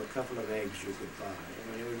 might have a couple of eggs you could buy.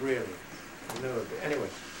 I mean, it was really, you know, anyway.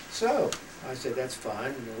 So I said, that's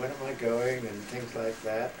fine, when am I going, and things like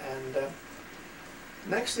that. And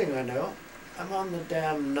next thing I know, I'm on the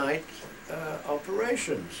damn night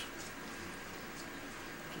operations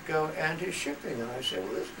to go anti-shipping. And I said,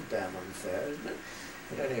 well, this is damn unfair, isn't it?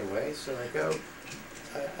 But anyway, so I go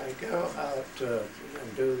out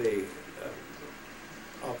and do the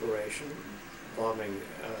operation, bombing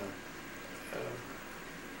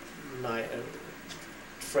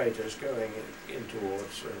freighters going in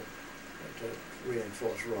towards to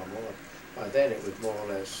reinforce Rommel. By then it was more or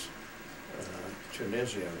less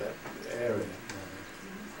Tunisia, that area.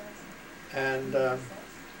 And so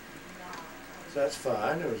that's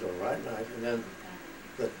fine, it was all right night. And then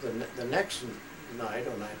the next night,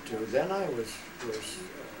 or night two, then I was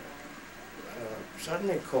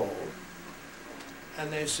suddenly called,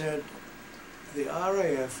 and they said the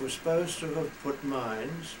RAF was supposed to have put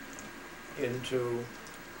mines into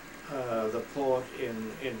the port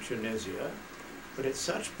in Tunisia, but it's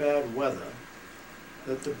such bad weather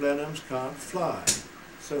that the Blenheims can't fly.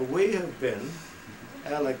 So we have been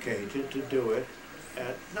allocated to do it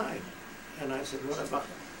at night. And I said, what about?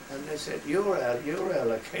 And they said, you're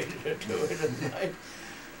allocated to do it at night.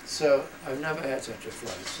 So I've never had such a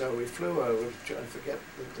flight. So we flew over to, I forget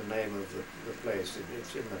the name of the place,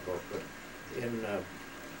 it's in the book, but in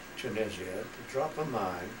Tunisia, to drop a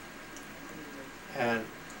mine, and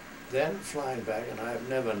then flying back, and I have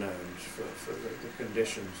never known for the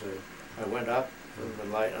conditions. I went up from the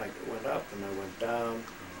light, I went up and I went down,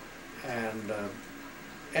 and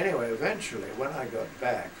anyway, eventually, when I got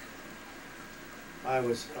back, I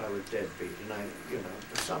was dead beat, and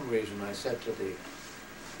for some reason, I said to the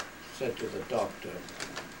doctor,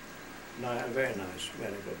 a very nice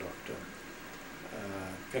medical doctor,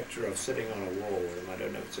 picture of sitting on a wall with him. I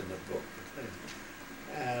don't know if it's in the book.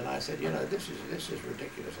 And I said, this is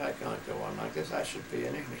ridiculous. I can't go on like this. I should be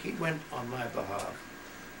in England. He went on my behalf.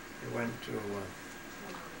 He went to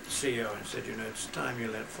CEO and said, it's time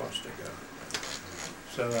you let Foster go.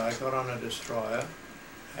 So I got on a destroyer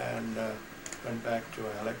and went back to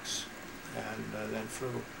Alex, and then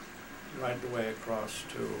flew right the way across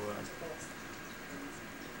to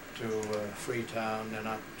Freetown, then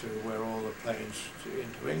up to where all the planes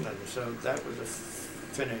into England. So that was the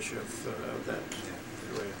finish of that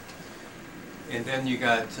career. And then you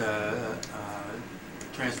got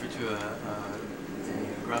transferred to a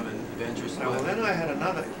Grumman Avenger squad. Well, then I had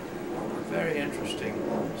another very interesting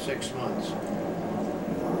 6 months.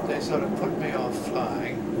 They sort of put me off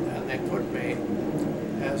flying, and they put me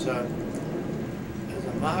as a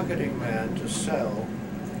marketing man to sell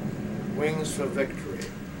Wings for Victory.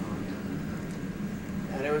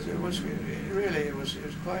 And it was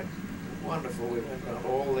quite wonderful. We went around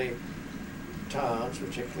all the towns,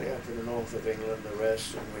 particularly up in the north of England, the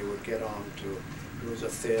rest, and we would get on to, there was a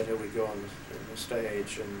theatre, we'd go on the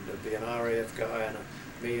stage, and there'd be an RAF guy and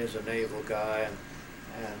me as a naval guy,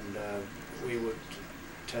 and we would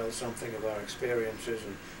tell something of our experiences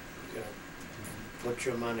and put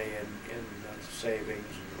your money in savings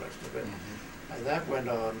and the rest of it. Mm-hmm. And that went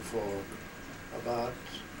on for about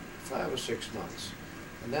 5 or 6 months.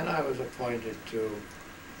 And then I was appointed to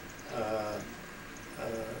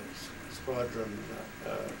Squadron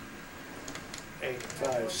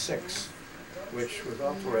 856, which was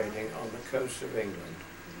operating on the coast of England,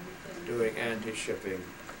 doing anti-shipping.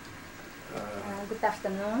 Good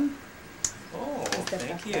afternoon. Oh,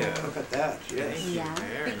 thank you. Look at that, yes. Thank you Yeah.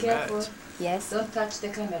 very Be careful. much. Yes. Don't touch the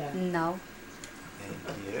camera. No.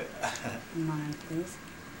 Thank you. Mine, please.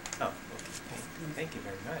 Oh, okay. Thank you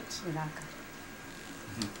very much. You're welcome.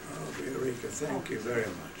 Oh, Eureka, thank you very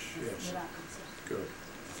much. Yes, You're welcome, sir. good.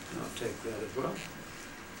 I'll take that as well.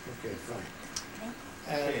 Okay, fine.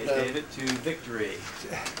 Okay, And, David, to victory.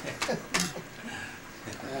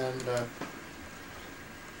 and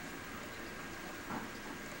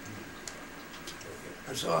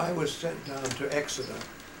so I was sent down to Exeter.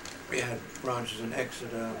 We had branches in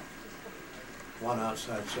Exeter, one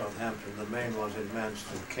outside Southampton. The main was in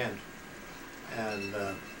Manston, Kent. And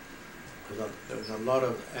there was a lot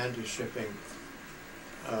of anti-shipping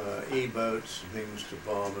E-boats and things to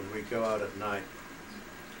bomb, and we'd go out at night.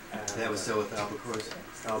 And, That was still with Albacores?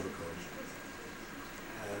 Albacores.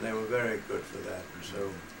 And they were very good for that, and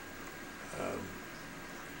so,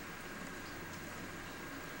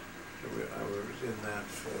 I was in that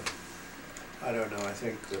for, I don't know, I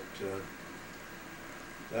think that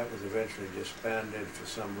that was eventually disbanded for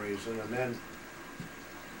some reason, and then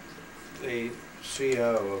the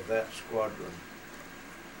CO of that squadron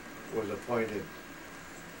was appointed,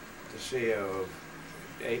 the CO of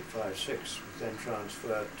 856 was then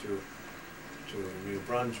transferred to New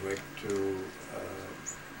Brunswick to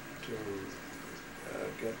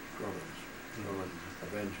get Grumman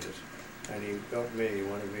Avengers, and he got me, he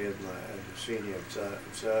wanted me as a senior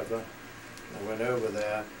observer. I went over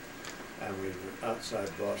there, and we were outside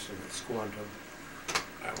Boston at Squantum,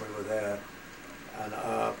 and we were there, and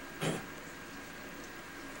our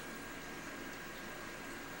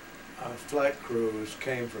flight crews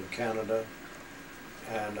came from Canada,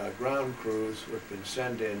 and our ground crews had been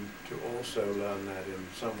sent in to also learn that in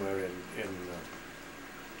somewhere in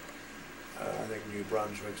I think New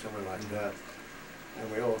Brunswick, somewhere like that. And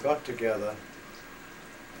we all got together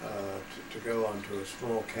to go on to a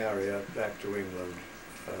small carrier back to England.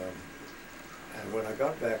 And when I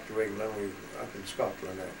got back to England, we were up in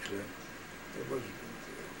Scotland actually. It was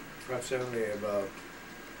perhaps only about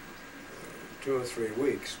 2 or 3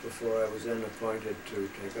 weeks before I was then appointed to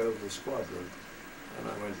take over the squadron. And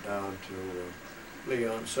I went down to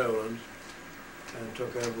Leon Solent and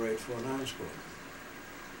took over 849 Squadron.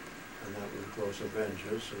 And that was, of course,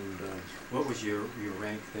 Avengers. And What was your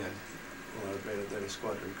rank then? well, I made it then a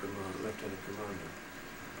squadron commander, lieutenant commander.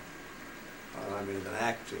 I mean, an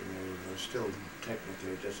acting, I was still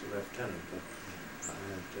technically just a lieutenant, but I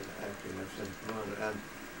had acting lieutenant commander. And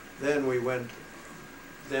then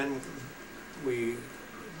we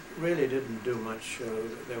really didn't do much.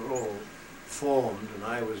 They were all formed, and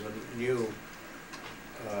I was a new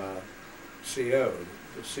CO.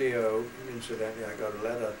 The CO, incidentally, I got a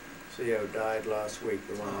letter. CO died last week,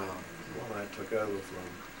 the one I took over from,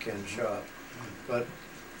 Ken Sharp. But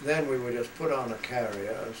then we would just put on a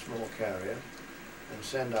carrier, a small carrier, and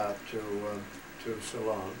send out to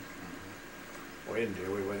Ceylon or India.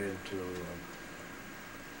 We went into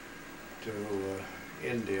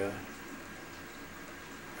India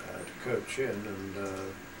to Cochin, and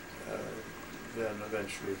then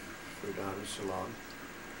eventually flew down to Ceylon.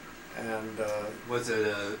 And was it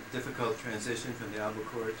a difficult transition from the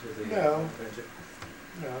Albacore to the No. Avenger?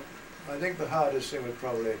 no, I think the hardest thing was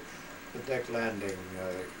probably the deck landing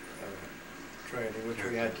training, which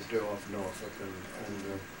we had to do off Norfolk, and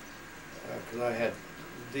because I had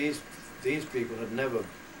these people had never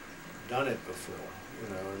done it before, you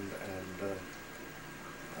know, and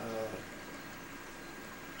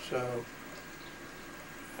so.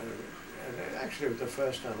 And actually, the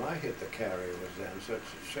first time I hit the carrier was then, so it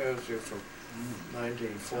shows you from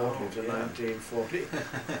 1940 to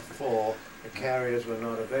 1944, the carriers were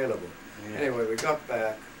not available. Yeah. Anyway, we got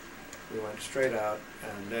back, we went straight out,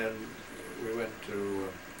 and then we went to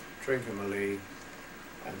Trincomalee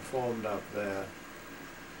and formed up there.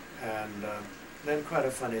 And then quite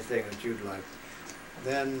a funny thing that you'd like.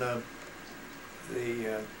 Then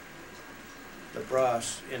the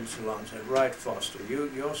brass in Ceylon said, right, Foster,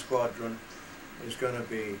 your squadron is going to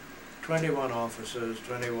be 21 officers,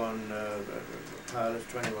 21 pilots,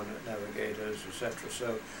 21 navigators, etc.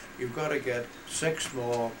 So you've got to get 6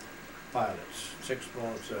 more pilots, 6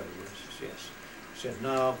 more observers. Yes. He said,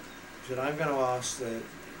 now, he said, I'm going to ask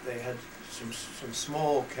they had some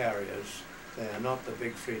small carriers there, not the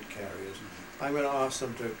big fleet carriers. I'm going to ask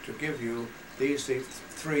them to give you these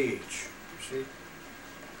 3 each, you see?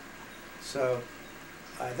 So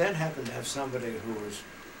I then happened to have somebody who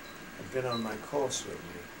had been on my course with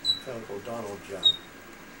me, a fellow called Donald John.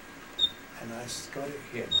 And I got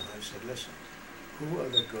him and I said, listen, who are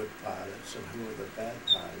the good pilots and who are the bad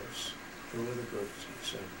pilots? Who are the good? He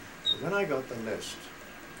said, so when I got the list,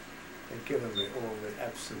 they'd given me all the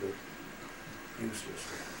absolute useless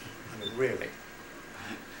ones. I mean, really.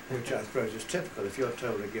 Which I suppose is typical if you're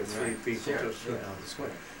told to give three people just on the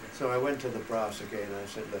square. So I went to the brass again and I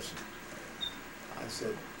said, listen, I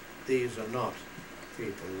said, these are not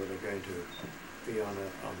people that are going to be on a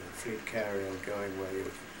fleet carrier going where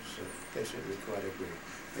you, so they said, we quite agree.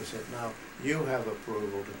 They said, now you have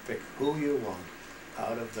approval to pick who you want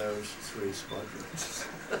out of those 3 squadrons.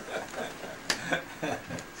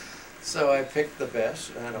 So I picked the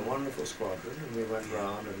best. I had a wonderful squadron, and we went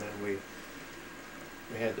round, and then we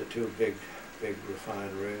had the 2 big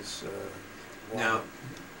refineries. Now,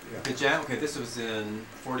 okay, this was in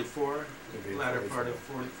 44, latter part of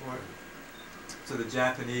 44. So the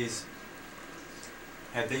Japanese,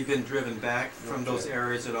 had they been driven back from those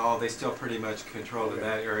areas at all? They still pretty much controlled in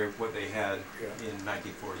that area what they had in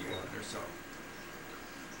 1941 or so.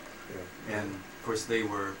 And of course they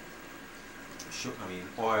were, I mean,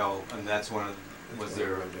 oil, and that's one of, was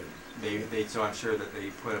their, so I'm sure that they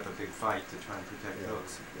put up a big fight to try and protect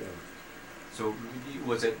those. So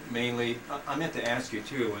was it mainly, I meant to ask you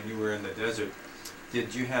too, when you were in the desert,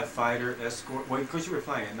 did you have fighter escort? Well, because you were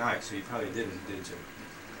flying at night, so you probably didn't, did you?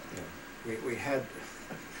 Yeah.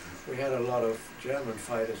 We had a lot of German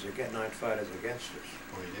fighters, night fighters against us.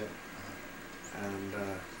 Oh, you did? And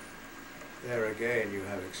there again you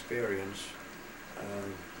have experience.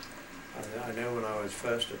 I know when I was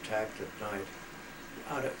first attacked at night,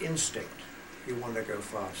 out of instinct, you want to go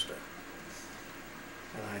faster.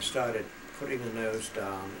 And I started putting the nose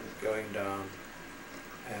down and going down,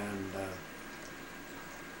 and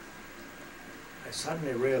I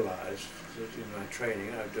suddenly realized that in my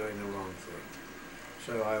training I was doing the wrong thing.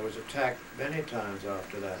 So I was attacked many times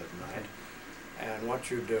after that at night, and what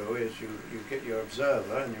you do is you get your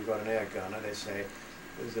observer, and you've got an air gunner. They say,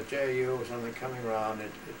 there's a JU or something coming around,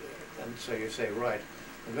 and so you say, right,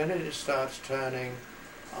 the minute it starts turning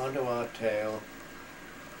onto our tail,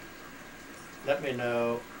 let me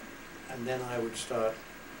know, and then I would start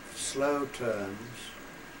slow turns.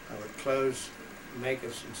 I would close, make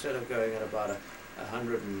us, instead of going at about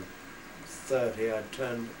 130, I'd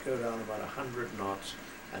go down about 100 knots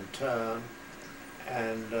and turn,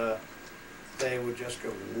 and they would just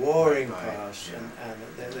go roaring past, and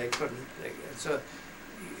they couldn't. So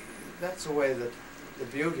that's the way that the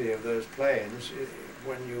beauty of those planes,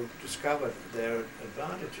 when you discover their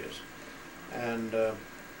advantages, and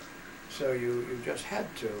so you just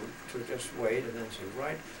had to just wait and then say,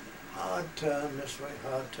 right, hard turn this way,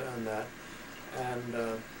 hard turn that, and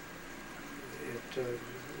it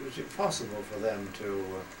was impossible for them to.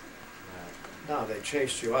 Now they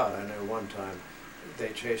chased you out. I know one time they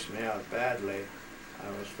chased me out badly. I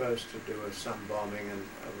was supposed to do some bombing and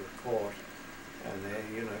a report, and they,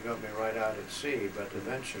 got me right out at sea. But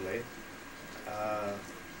eventually,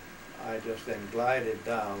 I just then glided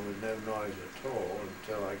down with no noise at all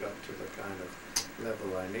until I got to the kind of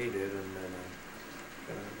level I needed, and then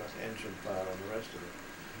I got engine power and the rest of it.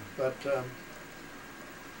 But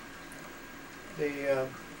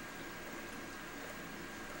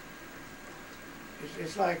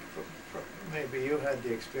it's like, maybe you had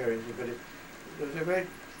the experience, but there's a great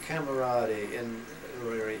camaraderie in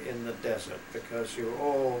the desert, because you're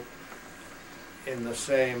all in the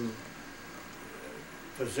same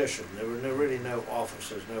position. There were really no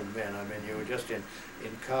officers, no men. I mean, you were just in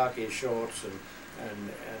khaki shorts and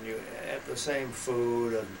you ate the same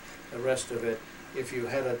food and the rest of it. If you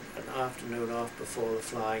had an afternoon off before the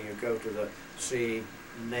flying, you go to the sea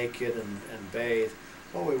naked and bathe.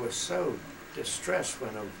 Oh, we were so distressed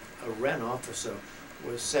when a Wren officer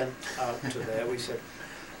was sent out to there. We said,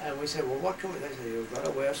 well, what can we? They said, you've got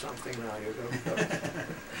to wear something now. You've got to.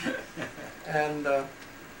 And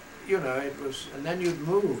it was, and then you'd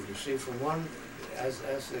move. You see, from one as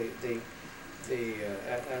the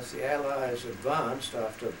Allies advanced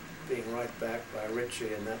after being right back by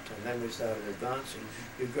Ritchie and that time, then we started advancing.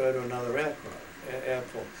 You'd go to another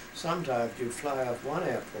airport. Sometimes you'd fly off one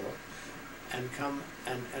airport and come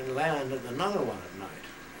and land at another one at night.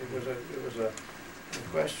 It was a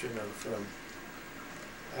question of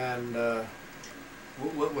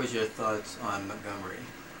what was your thoughts on Montgomery?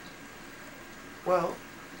 Well,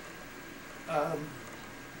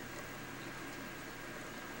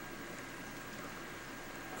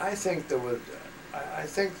 I think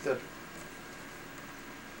that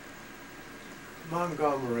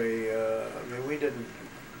Montgomery. I mean, we didn't.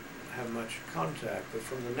 have much contact, but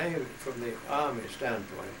from the Navy, from the Army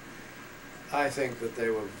standpoint, I think that they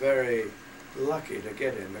were very lucky to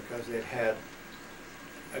get him because they'd had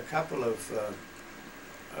a couple of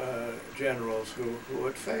generals who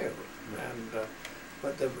had failed. And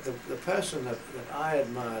but the person that I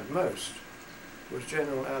admired most was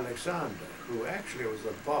General Alexander, who actually was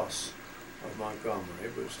the boss of Montgomery,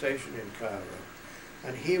 but was stationed in Cairo,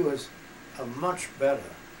 and he was a much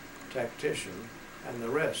better tactician than the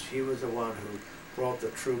rest. He was the one who brought the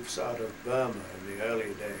troops out of Burma in the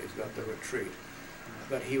early days, got the retreat.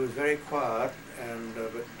 But he was very quiet, and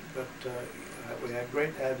we had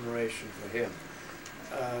great admiration for him.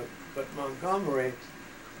 But Montgomery,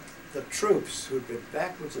 the troops who'd been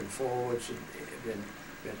backwards and forwards, and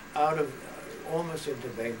been out of, almost into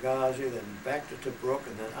Benghazi, then back to Tobruk,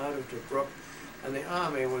 and then out of Tobruk, and the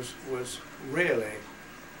army was really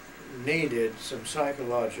needed some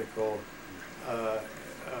psychological,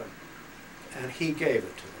 and he gave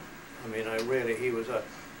it to them. I mean, he was a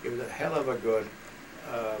hell of a good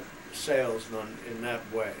salesman in that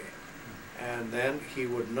way. And then he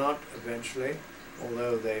would not eventually,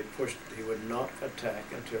 although they pushed, he would not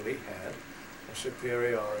attack until he had a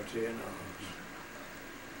superiority in arms.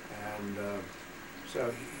 And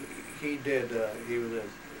so he was a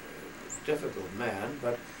difficult man,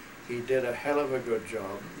 but he did a hell of a good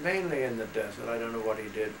job, mainly in the desert. I don't know what he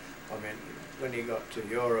did. I mean, when he got to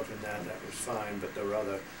Europe and that was fine, but there were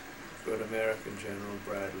other good American General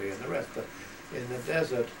Bradley and the rest. But in the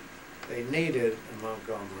desert, they needed a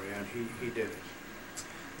Montgomery, and he did it.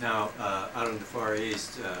 Now, out in the Far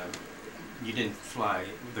East, you didn't fly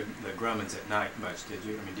the Grummins at night much, did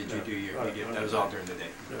you? I mean, did you do your, that was all during the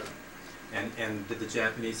day? No. And did the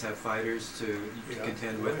Japanese have fighters to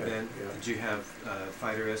contend with then? Yeah. Did you have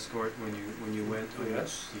fighter escort when you went?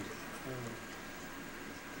 Yes.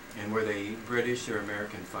 And were they British or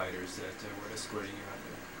American fighters that were escorting you out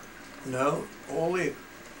there? No, only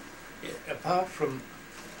apart from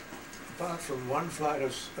one flight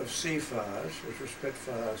of Seafires, which were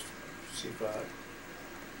Spitfires, Seafires,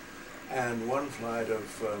 and one flight of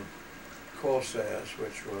Corsairs,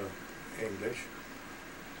 which were English,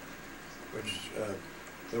 which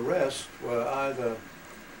the rest were either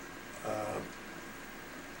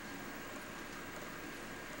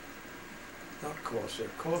not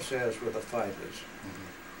Corsairs. Corsairs were the fighters,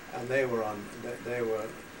 and they were on. There were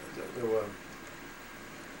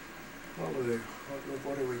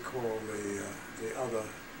what do we call the other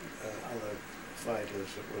fighters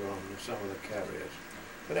that were on some of the carriers?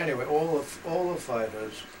 But anyway, all the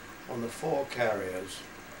fighters on the 4 carriers.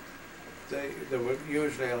 There were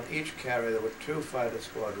usually on each carrier there were 2 fighter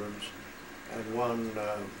squadrons and 1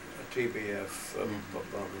 TBF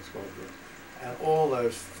bombing squadron, and all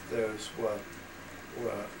those were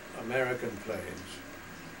American planes,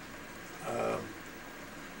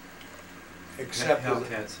 except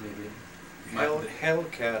Hellcats, maybe.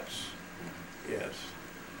 Hellcats, yes.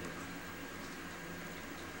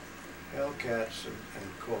 Hellcats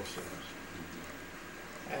and Corsairs,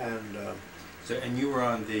 and. And you were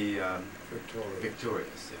on the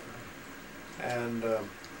Victorious. yeah. And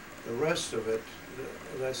the rest of it,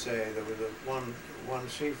 as I say, there was one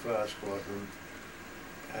Seafire squadron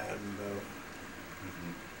and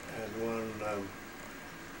one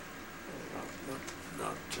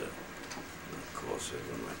not Corsair,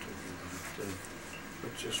 what am I talking about?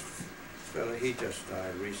 But just fella, he just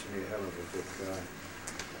died recently, a hell of a good guy.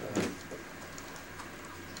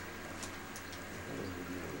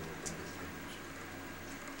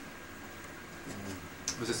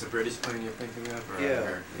 Was this a British plane you're thinking of, or yeah,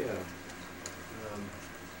 American? Yeah.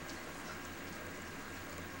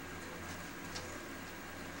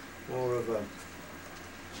 More of a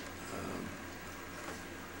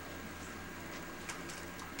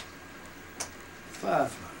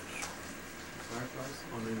Fireflies. Fireflies?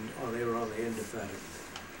 They were on the Indefatigable.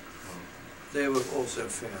 Oh. They were also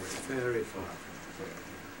fairy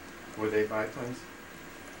fireflies. Were they biplanes?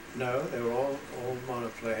 No, they were all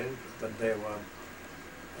monoplane, but they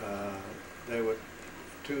were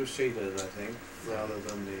 2-seaters, I think, rather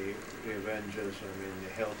than the Avengers. I mean,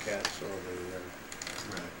 the Hellcats or the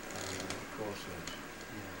Corsairs.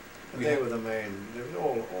 Yeah. And they were the main. They were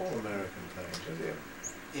all American planes. Yeah.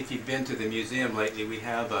 If you've been to the museum lately, we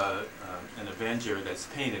have an Avenger that's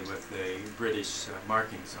painted with the British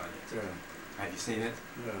markings on it. Yeah. Have you seen it?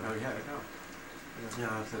 No. Oh, you haven't? Oh. Yeah,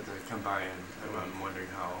 I said to come by, and I'm wondering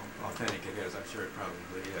how authentic it is. I'm sure it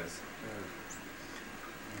probably is. Yeah.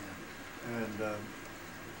 And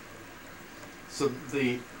so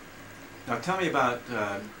now tell me about.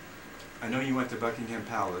 I know you went to Buckingham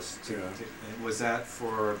Palace. Was that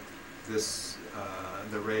for this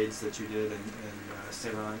the raids that you did in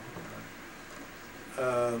Ceylon?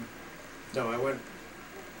 No, I went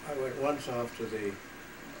once off to the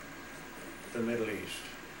Middle East.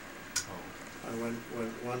 Oh. I went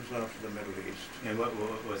once off to the Middle East. And what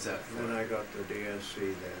was that for? Then I got the DSC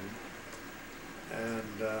then.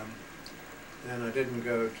 And then I didn't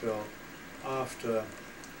go till after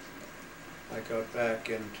I got back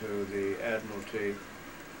into the Admiralty,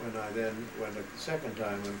 when I then went a second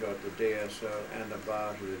time and got the DSO and a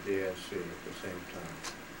bar to the DSC at the same time.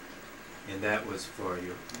 And that was for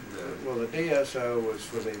your Well, the DSO was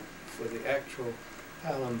for the actual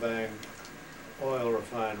Palembang oil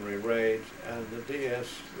refinery raids, and the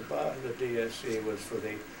bar to the DSC was for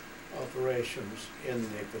the operations in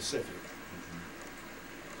the Pacific.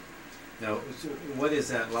 Now, so what is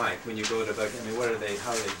that like when you go to, I mean,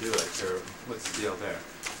 how do they do it, or what's the deal there?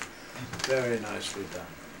 Very nicely done.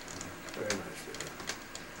 Very nicely done.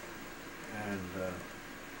 And,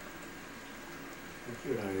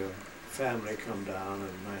 you know, your family come down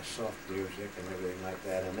and nice soft music and everything like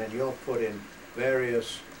that, and then you'll put in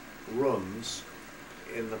various rooms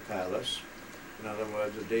in the palace. In other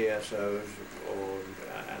words, the DSOs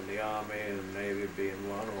and the Army and Navy being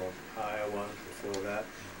one, or higher ones before that.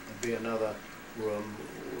 There'd be another room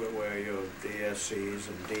where your DSCs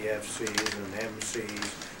and DFCs and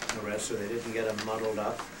MCs and the rest, so they didn't get them muddled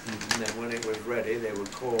up. Mm-hmm. And then when it was ready, they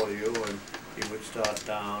would call you, and you would start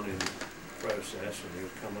down in process, and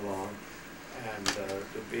you'd come along. And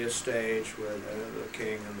there'd be a stage where the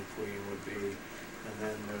king and the queen would be, and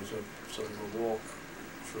then there was a sort of a walk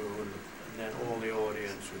through, and then all the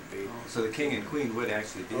audience would be. Oh, so the king and queen would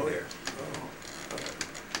actually be there.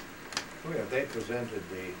 Oh yeah, they presented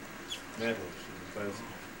the medals both,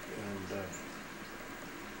 and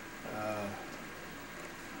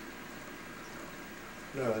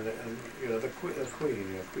no, and you know the queen,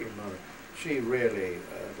 your queen mother, she really,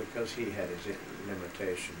 because he had his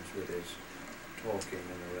limitations with his talking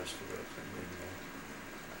and the rest of it.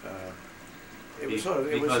 I mean, it was sort of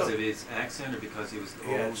because of his accent, or because he was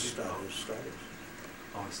old? Yeah, stutters.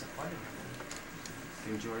 Oh, he's not quite.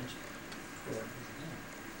 King George. Yeah.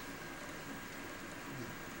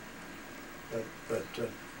 But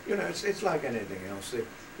you know, it's like anything else.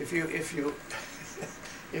 If you if you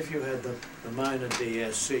had the minor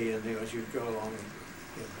DSC and as you'd go along and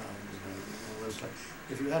get home, you know, all this stuff.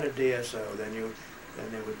 If you had a DSO, then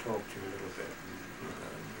they would talk to you a little bit.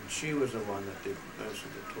 And she was the one that did most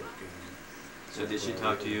of the talking. So did she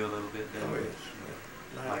talk to you a little bit then? Oh yes,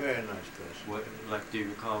 yeah. Very nice person. What, like, do you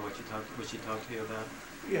recall what she talked to you about?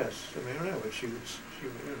 Yes, I mean, I know, but she would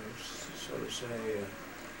you know, sort of say,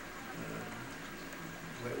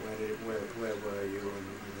 where were you, and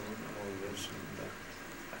you know, all this, and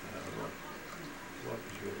what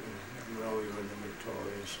was your, you know, you were in the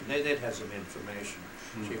Victorious, and they'd have some information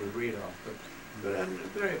she would read off, but and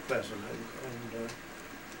very pleasant, and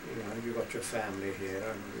you know, you got your family here,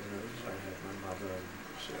 and you know, I had my mother, and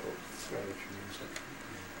so great, and so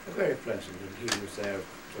very pleasant, and he was there,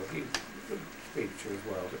 so he could speak to her as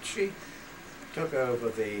well, but she took over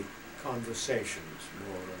the conversations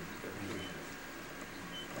more than he had.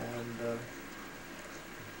 And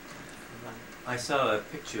I saw a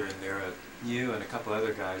picture in there of you and a couple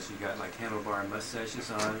other guys. You got like handlebar mustaches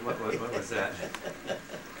on. What was that?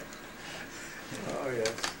 Oh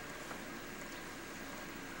yes.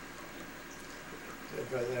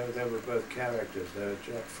 They were both characters. They were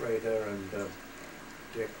Jack Frater and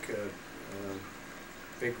Dick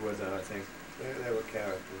Bigwither, I think. They were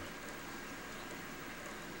characters.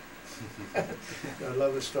 I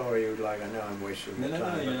love the story you'd like. I know I'm wasting the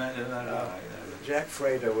time. No, you're not. Jack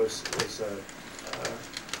Frater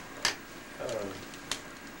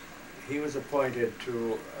he was appointed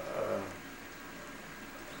to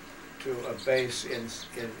a base in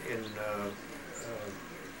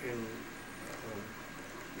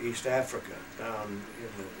East Africa, down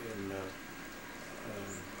in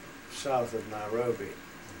south of Nairobi,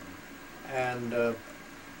 and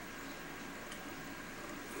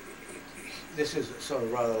this is sort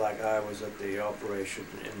of rather like I was at the operation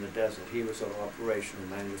in the desert. He was sort of operational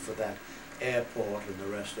manager for that airport and the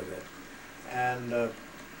rest of it. And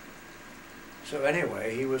so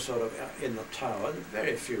anyway, he was sort of in the tower.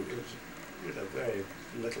 Very few, it was, you know, very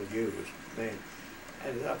little used. They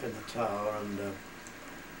ended up in the tower, and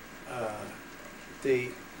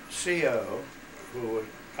the CO, who was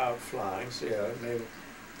out flying, CO, they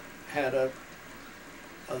had a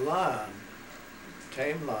lion,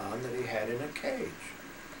 tame lion that he had in a cage,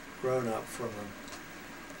 grown up from him.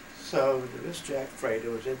 So this Jack Frater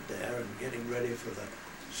was in there and getting ready for the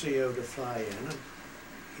CO to fly in, and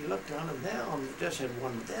he looked down, and there on, just had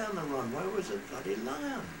one, there on the runway was a bloody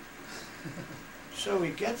lion. So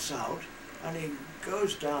he gets out, and he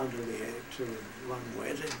goes down to the runway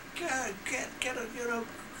and says, get it, you know,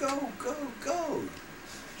 go.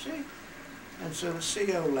 See? And so the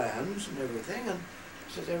CO lands and everything, and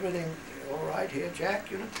says, everything all right here, Jack,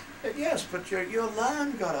 you know? Said, yes, but your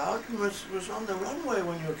lion got out and was on the runway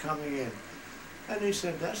when you were coming in. And he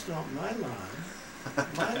said, that's not my lion.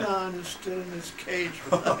 My lion is still in his cage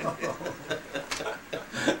behind him.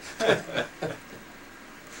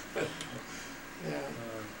 Yeah.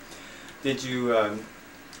 Did you,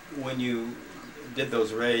 when you did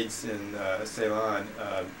those raids in Ceylon,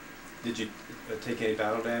 did you take any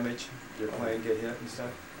battle damage? Did your plane get hit and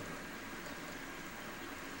stuff?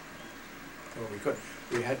 Well, we could.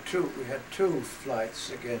 We had two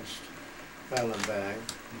flights against Palembang,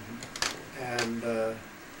 and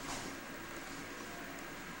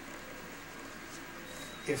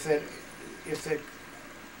if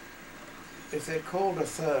they'd called a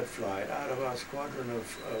third flight out of our squadron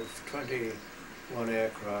of 21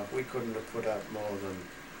 aircraft, we couldn't have put up more than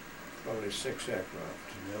probably 6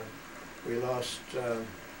 aircraft. Really? We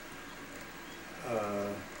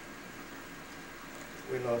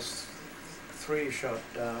lost 3 shot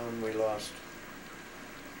down. We lost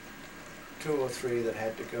 2 or 3 that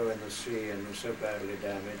had to go in the sea and were so badly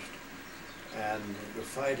damaged. And the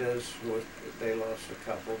fighters, they lost a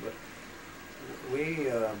couple, but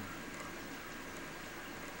we,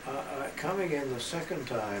 coming in the second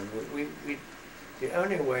time, the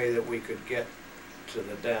only way that we could get to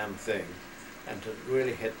the damn thing and to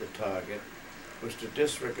really hit the target was to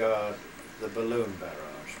disregard the balloon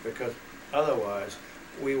barrage, because otherwise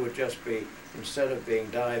we would just be, instead of being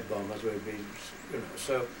dive bombers, we'd be, you know,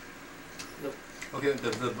 so. Okay,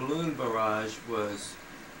 the balloon barrage was,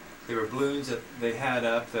 there were balloons that they had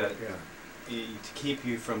up that to keep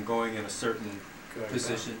you from going in a certain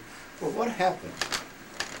position. Down. Well, what happened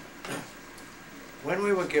when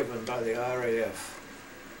we were given by the RAF,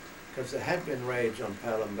 because there had been raids on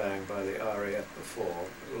Palembang by the RAF before,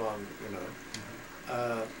 long, you know.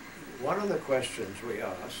 One of the questions we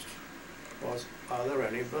asked was, are there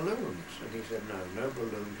any balloons? And he said, no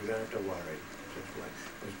balloons, you don't have to worry.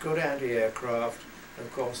 It was good anti-aircraft,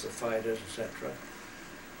 of course the fighters, etc.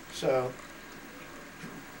 So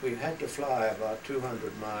we had to fly about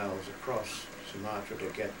 200 miles across Sumatra to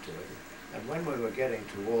get to it. And when we were getting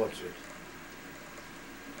towards it,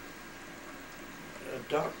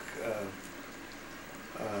 Doc,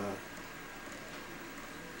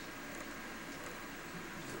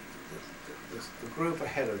 the group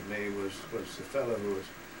ahead of me was the fellow who was,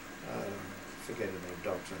 forgetting the name,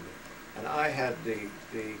 Doc something. And I had the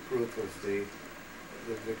group of the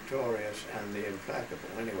Victorious and the Implacable.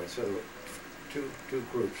 Anyway, so there were two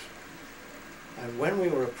groups. And when we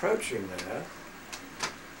were approaching there,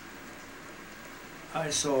 I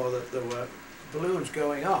saw that there were balloons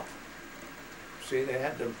going up. See, they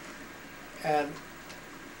had them, and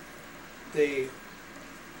the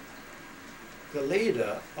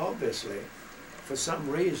leader, obviously, for some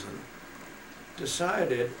reason,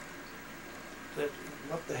 decided that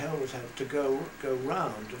what the hell was to go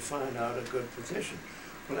round to find out a good position.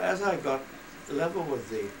 Well, as I got level with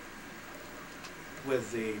the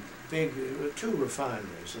big, 2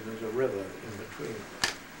 refineries, and there's a river in between,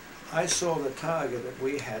 I saw the target that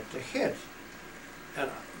we had to hit,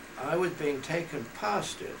 and I was being taken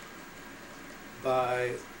past it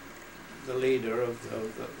by the leader of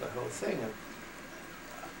the whole thing. And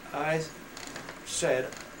I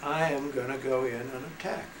said, I am going to go in and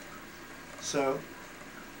attack. So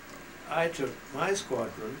I took my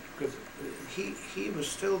squadron, because he was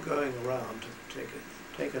still going around to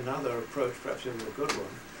take another approach, perhaps it was a good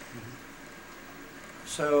one.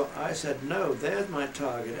 So I said, no, there's my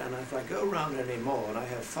target, and if I go around anymore, and I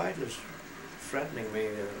have fighters threatening me,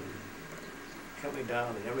 coming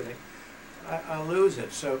down and everything, I'll lose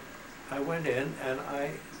it. So I went in, and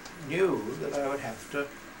I knew that I would have to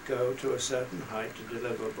go to a certain height to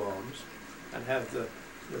deliver bombs, and have the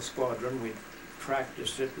squadron. We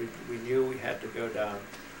practiced it. We knew we had to go down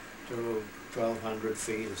to 1,200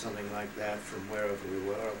 feet or something like that from wherever we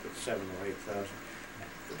were, up at 7,000 or 8,000.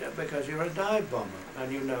 Because you're a dive bomber,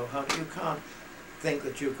 and you know how you can't think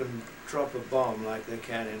that you can drop a bomb like they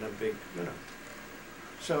can in a big, you know.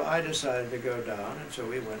 So I decided to go down, and so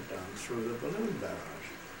we went down through the balloon barrage.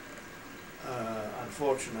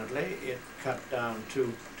 Unfortunately, it cut down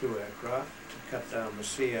two aircraft, to cut down the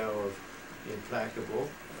CO of the Implacable,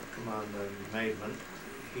 Commander Maidman.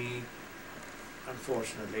 He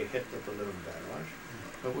unfortunately hit the balloon barrage,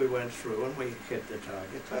 but we went through and we hit the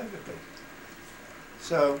target perfectly.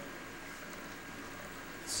 So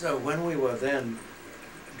So when we were then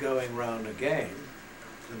going round again,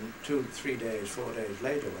 2, 3 days, 4 days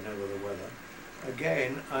later, whenever the weather,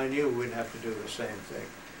 again, I knew we'd have to do the same thing.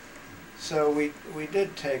 So we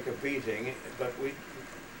did take a beating, but we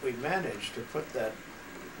managed to put that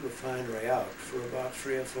refinery out for about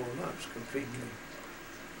 3 or 4 months completely.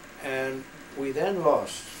 And we then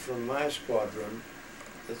lost from my squadron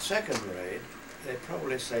the second raid. They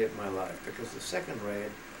probably saved my life, because the second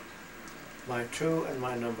raid, my 2 and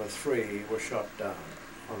my number 3 were shot down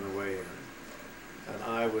on the way in. And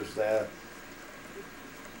I was there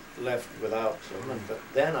left without them, but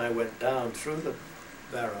then I went down through the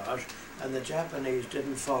barrage, and the Japanese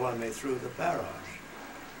didn't follow me through the barrage.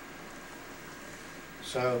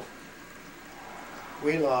 So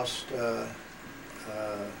we lost,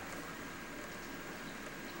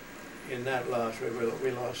 in that last raid, we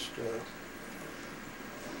lost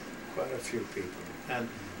quite a few people. And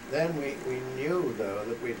then we knew, though,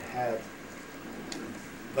 that we'd had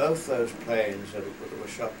both those planes that were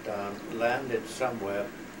shot down landed somewhere,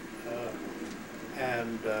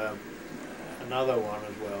 and another one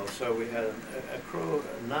as well. So we had a crew,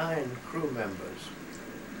 9 crew members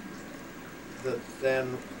that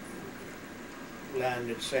then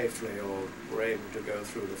landed safely or were able to go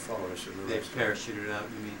through the forest. And they parachuted out,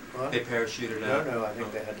 you mean? What? They parachuted out? No, I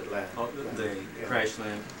think they had to land. Oh, they crash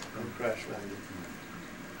landed? Crash landed.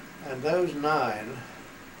 And those 9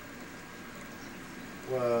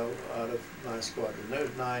 were out of my squadron.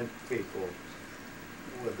 Those 9 people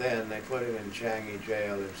were then, they put him in Changi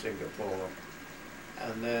jail in Singapore.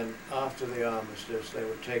 And then after the armistice, they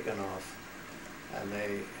were taken off, and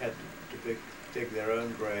they had to dig their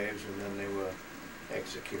own graves, and then they were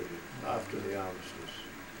executed after the armistice.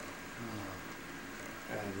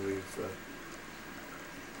 And we've,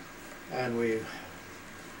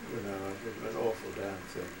 you know, it was an awful damn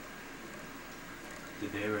thing.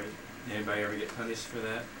 Did anybody ever get punished for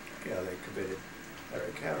that? Yeah, they committed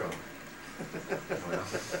Eric Harrow. Well.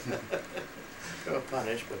 They were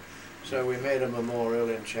punished, but so we made a memorial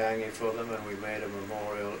in Changi for them, and we made a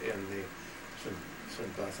memorial in the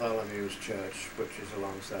St. Bartholomew's Church, which is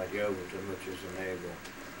alongside Yeovilton, which is a naval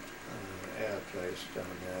air place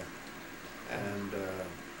down there. And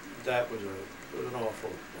that was an awful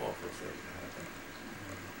thing to happen.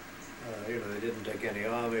 You know, they didn't take any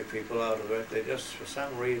army people out of it. They just, for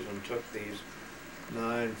some reason, took these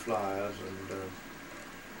 9 flyers and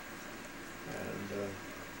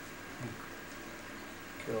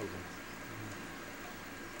killed them.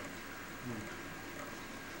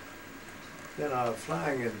 Then I was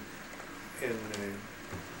flying in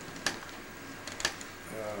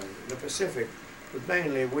the Pacific, but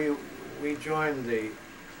mainly we joined the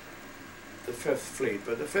 5th Fleet,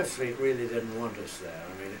 but the 5th Fleet really didn't want us there.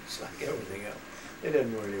 I mean, it's like everything else. They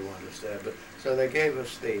didn't really want us there, but so they gave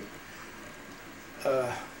us the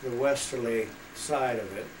westerly side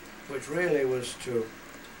of it, which really was to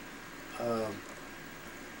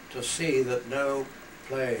see that no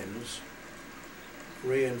planes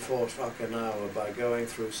reinforced Okinawa by going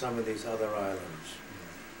through some of these other islands.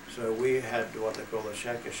 So we had what they call the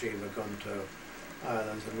Shakashima Gonto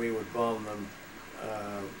Islands, and we would bomb them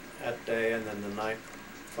at day, and then the night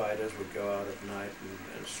fighters would go out at night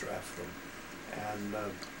and strafe them. And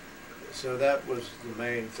so that was the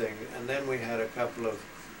main thing. And then we had a couple of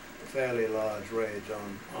fairly large raids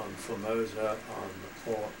on Formosa, on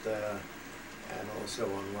the port there, and also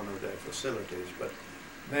on one of their facilities. But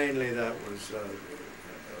mainly that was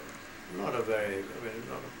not a very, I mean,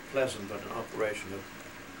 not a pleasant, but an operation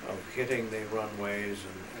of hitting the runways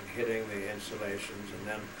and hitting the installations, and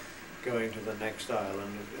then going to the next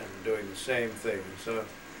island and doing the same thing. So,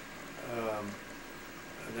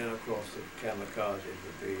 and then of course the kamikazes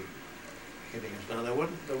would be hitting us. Now there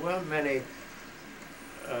weren't many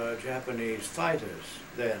Japanese fighters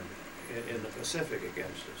then in the Pacific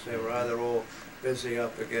against us. They were either all busy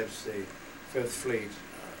up against the 5th Fleet,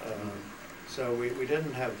 so we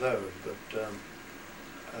didn't have those, but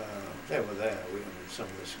they were there. We had some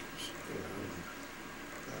of the, you know,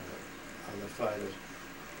 other fighters,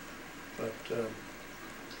 but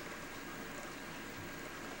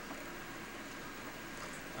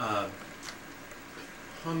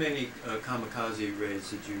how many kamikaze raids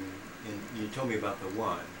did you? You told me about the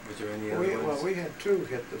one. Was there any other ones? Well, we had 2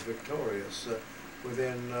 hit the Victorious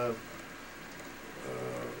within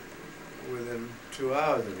 2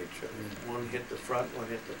 hours of each other. One hit the front, one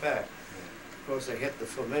hit the back. Of course, they hit the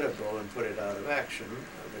Formidable and put it out of action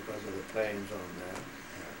because of the planes on there.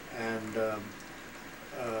 And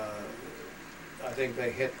I think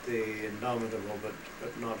they hit the Indomitable,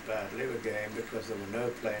 but not badly again, because there were no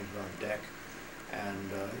planes on deck.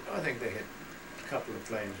 And I think they hit a couple of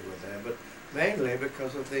planes were there, but mainly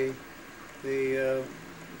because of the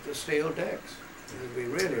steel decks. We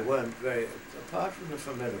really weren't very, apart from the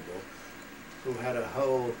Formidable, who had a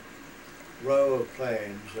whole row of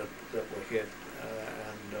planes that were hit,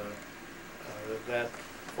 that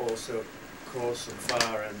also caused some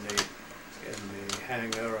fire in the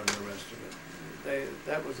hangar and the rest of it.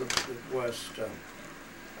 That was the worst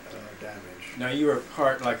damage. Now you were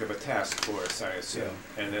part like of a task force, I assume,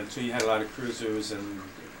 and then so you had a lot of cruisers and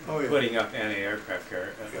putting up anti-aircraft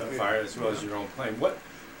fire as well as your own plane.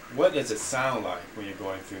 What does it sound like when you're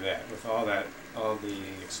going through that with all the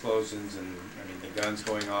explosions and I mean the guns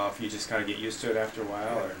going off? You just kind of get used to it after a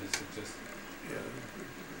while, or is it just?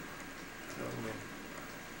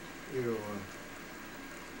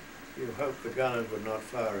 You hope the gunners would not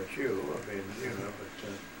fire at you. I mean, you know,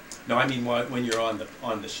 but. No, I mean when you're on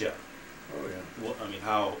the ship. Oh yeah. Well, I mean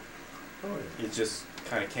how. Oh yeah. It's just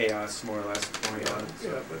kind of chaos, more or less, going on. So.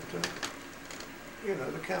 Yeah, but you know,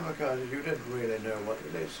 the kamikazes, you didn't really know what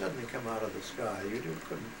they suddenly come out of the sky. You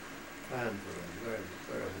couldn't plan for them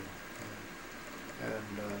very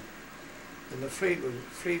and the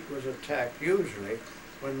fleet was attacked usually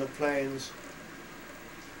when the planes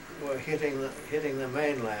were hitting the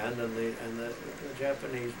mainland, and the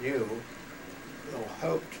Japanese knew or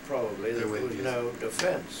hoped probably that there was no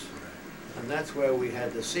defense. And that's where we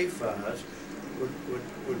had the seafarers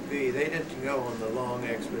would be. They didn't go on the long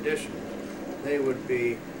expeditions. They would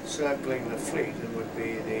be circling the fleet and would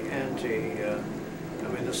be the I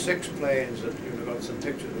mean, the 6 planes that you got some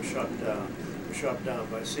pictures were shot down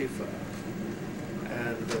by seafarers,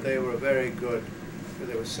 and they were very good.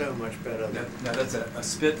 They were so much better. Now that's a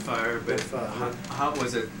Spitfire, but Spitfire. How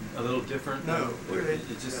was it a little different? No, really,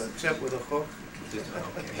 it just except with a hook.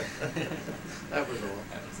 Okay. That was all.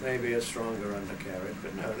 Maybe a stronger undercarriage,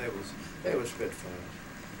 but no, they were Spitfires,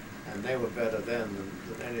 and they were better then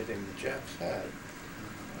than anything the Japs had.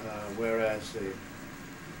 Whereas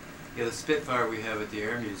the Spitfire we have at the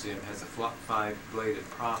Air Museum has a 5-bladed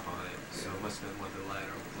prop on it, so it must have been one of the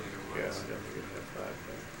later ones. Yeah, I don't think it had 5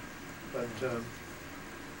 blades. But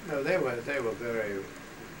no, they were very,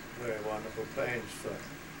 very wonderful planes. For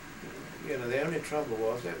you know, the only trouble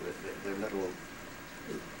was they're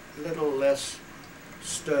little less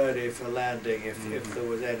sturdy for landing if there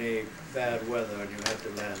was any bad weather and you had to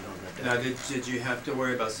land on the deck. Now, did you have to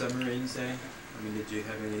worry about submarines, eh? I mean, did you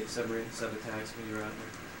have any sub-attacks when you were out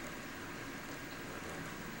there?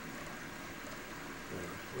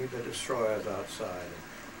 We had destroyers outside,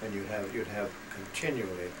 and you'd have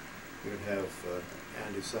continually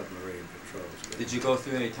anti-submarine patrols. Did you go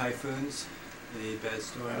through any typhoons? Any bad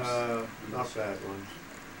storms? Not bad ones.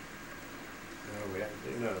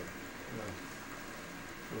 No.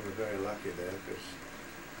 We were very lucky there because.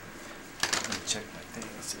 Let me check my thing.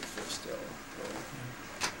 Let's see if they're still going.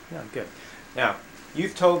 Yeah, good. Now,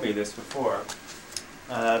 you've told me this before,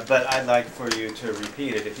 but I'd like for you to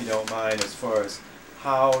repeat it, if you don't mind, as far as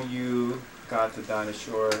how you got the DINAH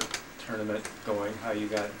Shore tournament going, how you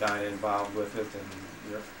got DINAH involved with it,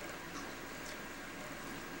 and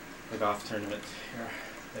the golf tournament here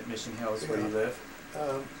at Mission Hills, where you live.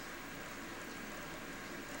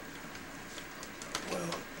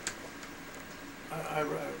 Well,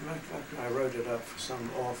 I wrote it up for some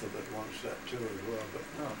author that wants that too as well.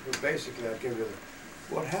 But basically, I'll give you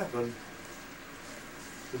what happened.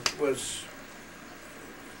 Was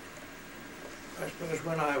I suppose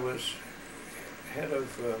when I was head of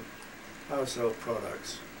household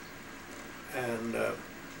products, and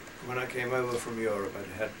when I came over from Europe, I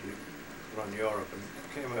had to run Europe, and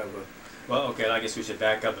came over. Well, okay, I guess we should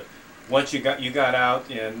back up. Once you got out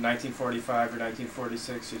in 1945 or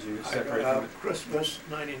 1946, did you separate? I got out Christmas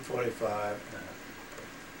 1945,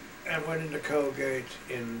 and went into COLGATE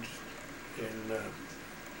in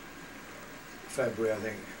February, I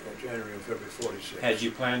think, or January or February 46. Had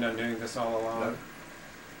you planned on doing this all along? No,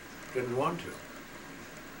 didn't want to.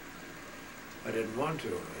 I didn't want to.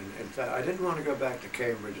 In fact, I didn't want to go back to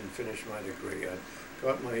Cambridge and finish my degree. I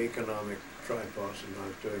got my economic tripos and I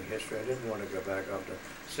was doing history. I didn't want to go back after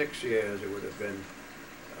 6 years. It would have been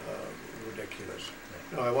ridiculous.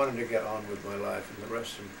 No, I wanted to get on with my life and the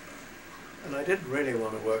rest. And I didn't really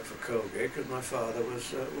want to work for COLGATE because my father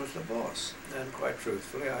was the boss. And quite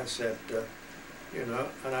truthfully, I said, you know,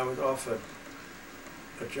 and I was offered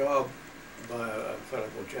a job by a fellow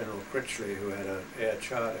called General Critchley, who had an air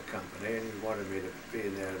charter company, and he wanted me to be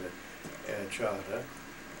in there in the air charter.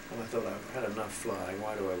 And I thought, I've had enough flying,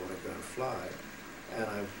 why do I want to go and fly? And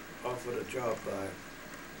I was offered a job by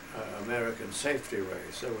American Safety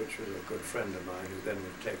Racer, which was a good friend of mine, who then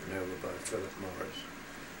was taken over by Philip Morris.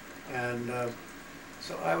 And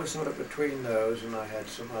So I was sort of between those, and I had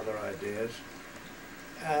some other ideas.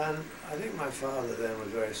 And I think my father then was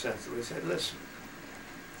very sensible. He said, listen,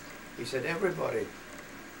 he said, everybody,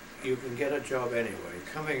 you can get a job anyway.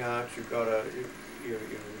 Coming out, you've got your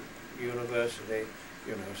university,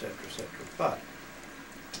 you know, et cetera, et cetera. But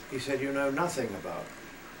he said, you know nothing about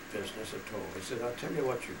business at all. He said, I'll tell you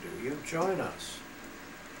what you do. You join us,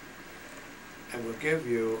 and we'll give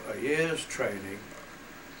you a year's training,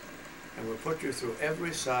 and we'll put you through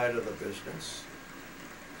every side of the business.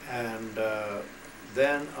 And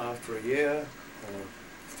then after a year or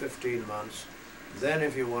 15 months, then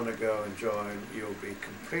if you want to go and join, you'll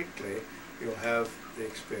have the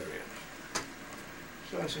experience.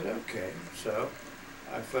 So I said, okay. So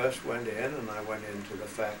I first went in, and I went into the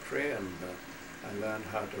factory, and I learned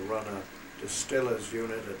how to run a distiller's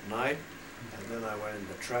unit at night, and then I went in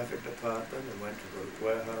the traffic department and went to the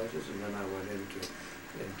warehouses, and then I went into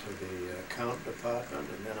the account department,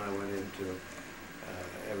 and then I went into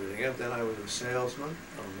everything else. Then I was a salesman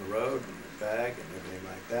on the road, and the bag and everything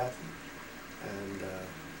like that. And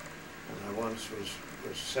I once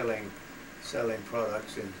was selling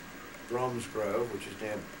products in Bromsgrove, which is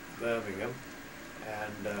near Birmingham,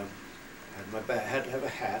 and had to have a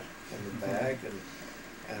hat in the bag,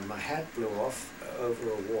 and my hat blew off over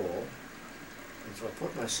a wall, and so I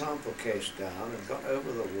put my sample case down and got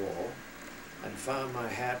over the wall and found my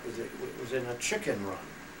hat was in a chicken run.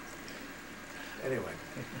 Anyway,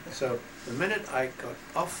 so the minute I got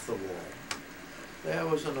off the wall, there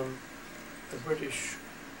was a British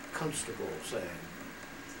constable saying,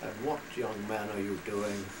 "And what, young man, are you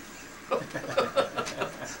doing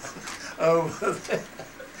over there?"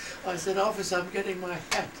 I said, "Officer, I'm getting my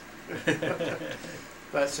hat."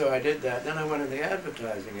 But so I did that. Then I went in the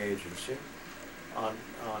advertising agency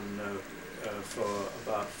for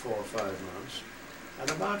about 4 or 5 months. And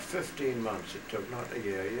about 15 months it took, not a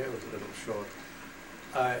year. A year was a little short.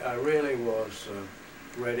 I really was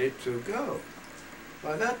ready to go.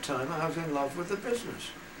 By that time I was in love with the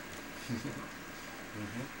business.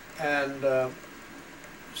 And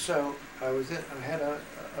so I had a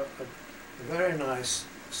very nice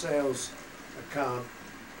sales account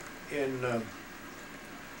in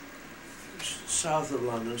south of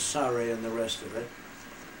London, Surrey and the rest of it,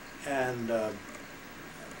 and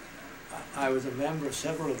I was a member of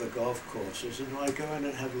several of the golf courses, and I'd go in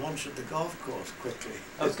and have lunch at the golf course quickly.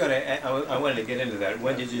 I wanted to get into that.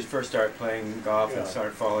 When did you first start playing golf and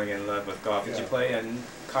start falling in love with golf? Did you play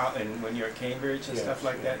when you were at Cambridge and stuff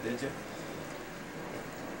like that, did you?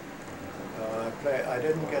 I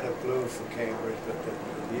didn't get a blue for Cambridge, but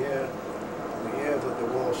the year that the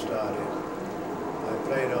war started, I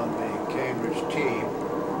played on the Cambridge team,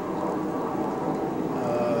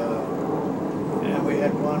 and we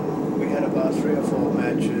had about 3 or 4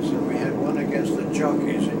 matches, and we had one against the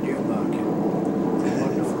jockeys in Newmarket.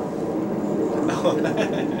 Wonderful.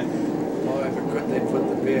 Boy, if it could, they put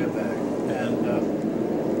the beer back.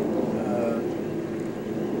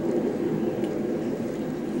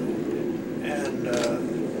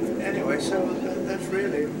 Anyway, so that's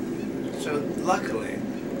really, so luckily,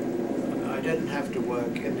 I didn't have to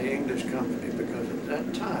work in the English company, because at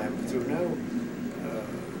that time, through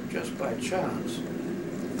just by chance,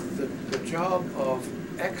 the job of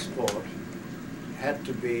export had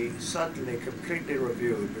to be suddenly completely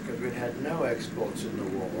reviewed, because we'd had no exports in the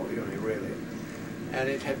war, really, and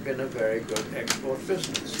it had been a very good export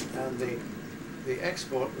business. And the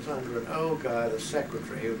export was under an old guy, the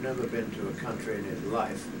secretary, who'd never been to a country in his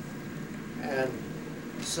life. And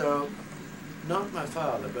so, not my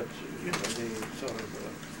father, but the sort of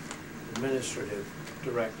administrative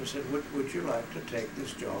director said, would you like to take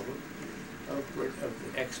this job of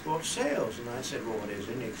export sales? And I said, well, what is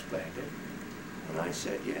it? And he explained it. And I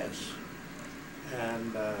said, yes.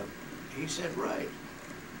 And he said, right.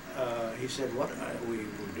 He said, what we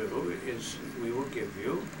will do is we will give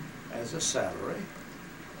you as a salary,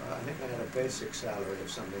 I think I had a basic salary of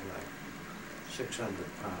something like £600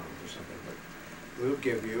 or something, but we'll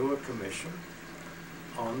give you a commission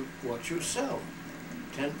on what you sell,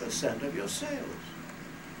 10% of your sales.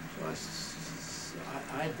 So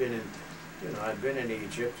I'd been in, I'd been in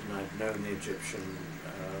Egypt, and I'd known the Egyptian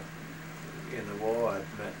in the war.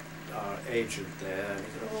 I'd met our agent there, and he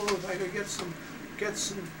said, oh, if I could get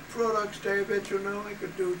some products, David, I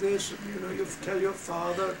could do this, and you tell your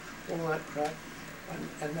father, all that crap.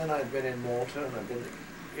 And then I'd been in Malta, and I'd been,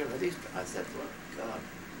 I said, well, God.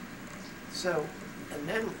 So, and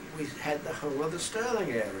then we had the whole of the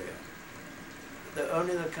Sterling area.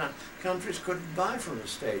 Only the countries couldn't buy from the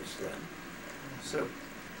States then. So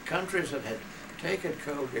countries that had taken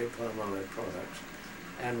Colgate Palmolive products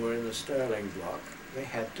and were in the Sterling block, they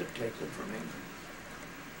had to take them from England.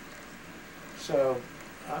 So,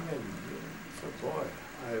 I mean, boy,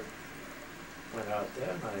 I went out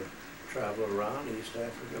there and I traveled around East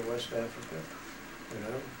Africa, West Africa, you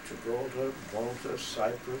know, Gibraltar, Malta,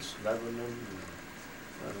 Cyprus, Lebanon,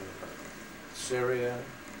 Syria,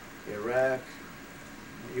 Iraq,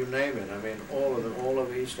 you name it. I mean, all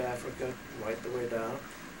of East Africa, right the way down.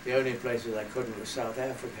 The only places I couldn't was South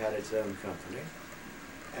Africa had its own company.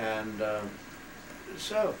 And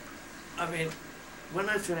so, I mean, when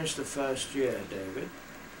I finished the first year, David,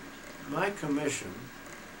 my commission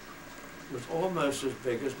was almost as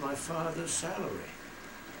big as my father's salary.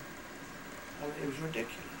 I mean, it was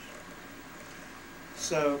ridiculous.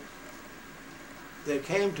 So they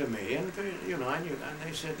came to me, and you know, I knew, and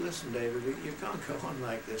they said, "Listen, David, you can't go on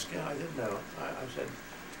like this." I didn't know. I said,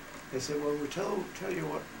 they said, "Well, we'll tell you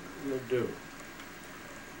what we'll do.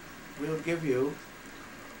 We'll give you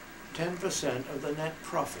 10% of the net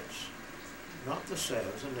profits, not the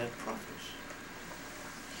sales, the net profits."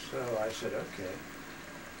 So I said, "Okay."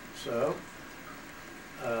 So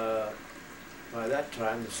by that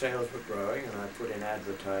time, the sales were growing, and I put in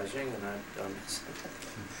advertising, and I'd done this.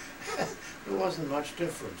 There wasn't much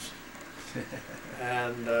difference.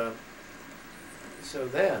 And so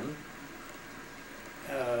then,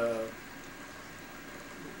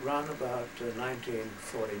 round about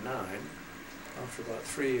 1949, after about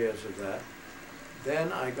 3 years of that,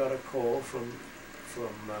 then I got a call from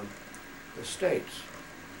the States.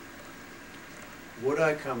 Would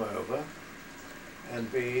I come over and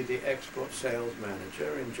be the export sales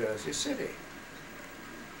manager in Jersey City?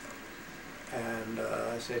 And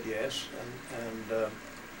I said yes, and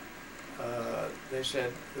they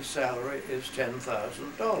said the salary is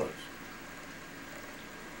 $10,000.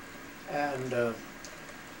 And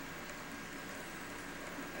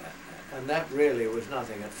that really was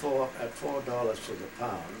nothing at $4 to the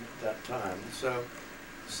pound that time. So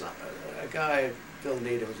a guy, Bill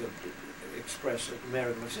Needham, was Express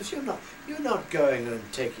American, says, you're not going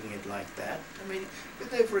and taking it like that. I mean,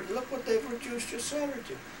 look what they've reduced your salary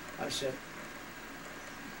to. I said,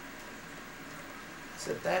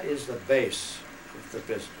 that is the base of the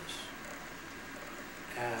business.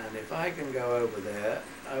 And if I can go over there,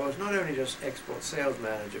 I was not only just export sales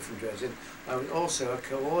manager from Jersey, I was also a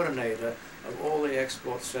coordinator of all the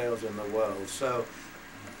export sales in the world. So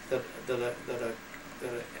that a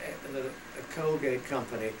Colgate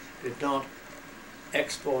company did not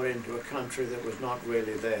export into a country that was not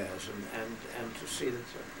really theirs, and to see that.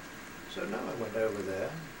 So no, I went over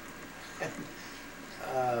there, and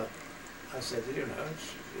I said, you know,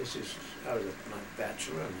 I was a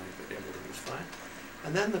bachelor, and everything was fine.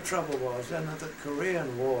 And then the trouble was then that the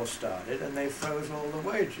Korean War started, and they froze all the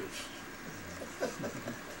wages.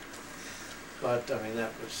 But I mean,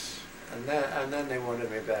 that was, and then they wanted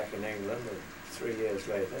me back in England 3 years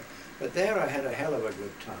later. But there I had a hell of a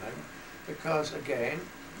good time, because again,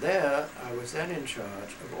 there I was then in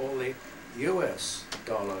charge of all the US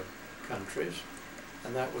dollar countries,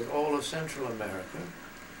 and that was all of Central America,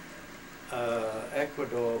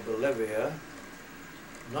 Ecuador, Bolivia,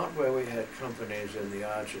 not where we had companies in the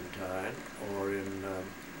Argentine or in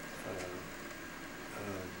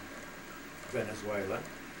Venezuela,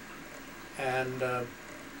 and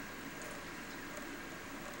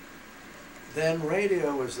then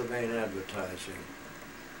radio was the main advertising.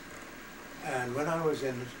 And when I was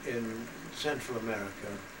in Central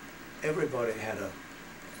America, everybody had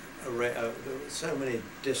there were so many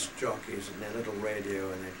disc jockeys and their little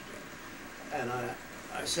radio, and I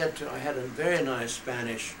had a very nice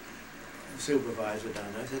Spanish supervisor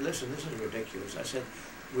down there. I said, listen, this is ridiculous. I said,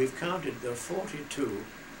 we've counted, there are 42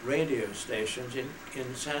 radio stations in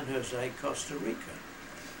San Jose, Costa Rica.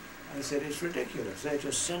 I said, it's ridiculous. They're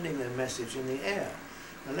just sending their message in the air.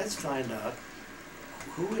 Now let's find out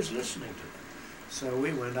who is listening to them. So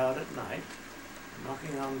we went out at night,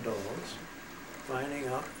 knocking on doors, finding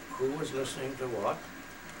out who was listening to what,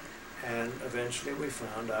 and eventually we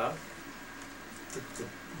found out the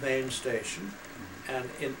main station, and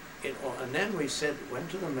and then we went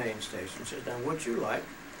to the main station and said, now would you like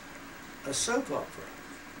a soap opera?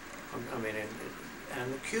 I mean,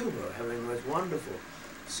 and Cuba having those wonderful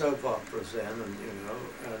soap operas then, and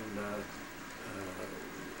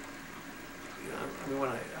I mean,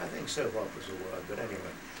 I think soap opera's a word, but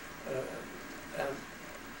anyway, and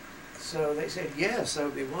so they said yes, that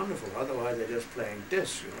would be wonderful. Otherwise, they're just playing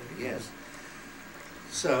discs, Yes.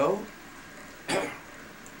 So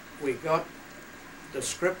we got the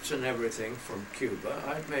scripts and everything from Cuba.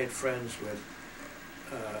 I'd made friends with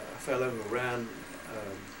a fellow who ran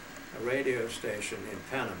a radio station in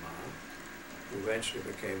Panama, who eventually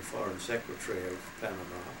became Foreign Secretary of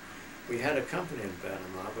Panama. We had a company in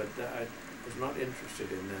Panama, but I was not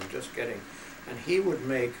interested in them, just getting, and he would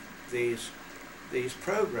make these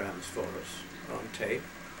programs for us on tape,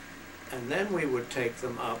 and then we would take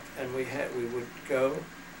them up, and we would go,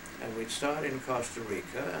 and we'd start in Costa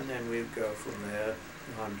Rica, and then we'd go from there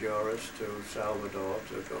to Honduras, to Salvador,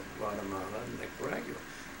 to Guatemala, and Nicaragua.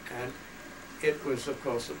 And it was, of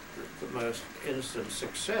course, the most instant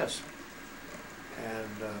success.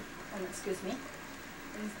 And excuse me,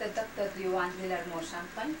 Mr. Doctor, do you want a little more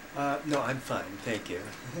champagne? No, I'm fine, thank you.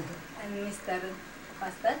 And Mr.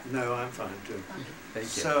 Pastor? no, I'm fine too. Okay. Thank you.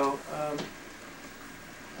 So,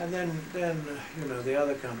 and then you know, the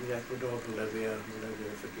other companies, Ecuador, Bolivia, I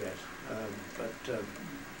forget.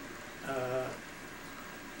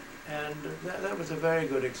 And that was a very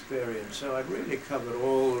good experience. So I really covered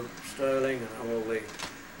all sterling and all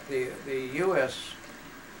the U.S.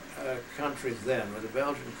 Countries then, with the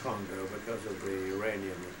Belgian Congo because of the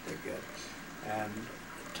uranium that they get, and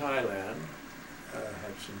Thailand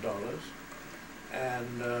had some dollars,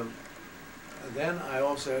 and then I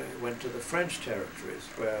also went to the French territories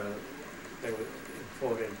where they were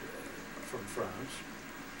imported from France.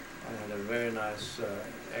 I had a very nice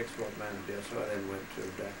export manager, so I then went to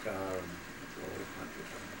Dakar and all the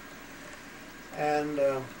countries. And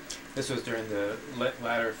this was during the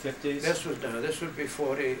latter 50s? this would be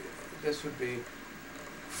 40. This would be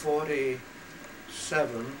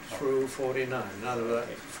 47 through 49. In other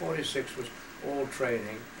words, 46 was all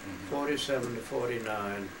training. 47 to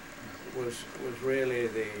 49 was really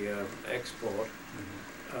the export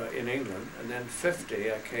in England, and then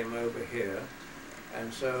 50 I came over here,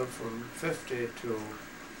 and so from 50 to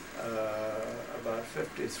about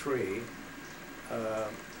 53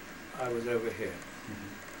 I was over here.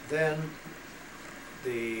 Then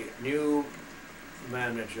the new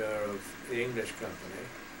manager of the English company,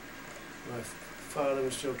 my father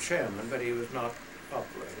was still chairman, but he was not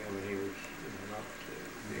operating. I mean, he was, you know, not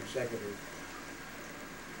the executive.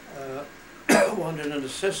 Wanted an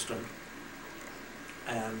assistant,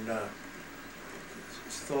 and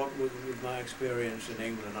thought with my experience in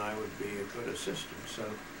England I would be a good assistant.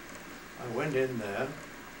 So I went in there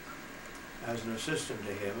as an assistant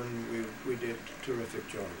to him, and we did a terrific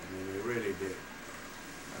job. I mean, we really did.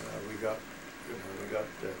 We got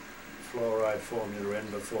the fluoride formula in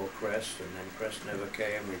before Crest, and then Crest never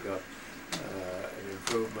came. We got an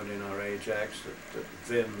improvement in our Ajax that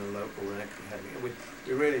Vim, the local had. We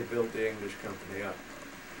really built the English company up.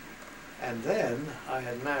 And then I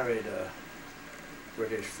had married a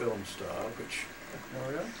British film star, which. Oh,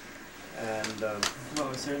 really? And what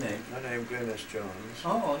was her name? her name Glynis Johns.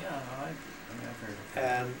 Oh, yeah, I've heard of her.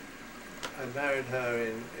 And I married her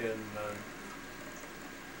in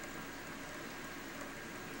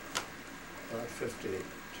about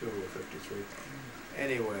 52 or 53.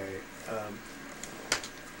 Anyway,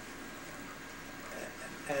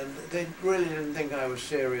 and they really didn't think I was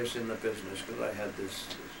serious in the business because I had this.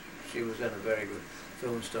 She was then a very good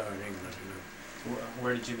film star in England, you know.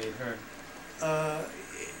 Where did you meet her?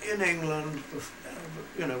 In England,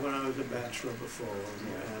 you know, when I was a bachelor before,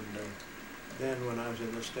 and then when I was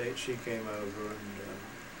in the States, she came over and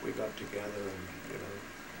we got together, and you know,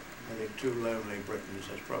 I think two lonely Britons.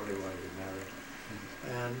 That's probably why we married.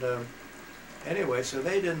 And anyway, so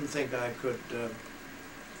they didn't think I could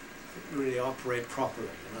really operate properly.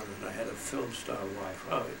 In other words, I had a film star wife,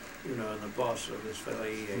 you know, and the boss of this fellow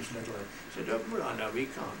E.H. Little said, "Oh, well, no, we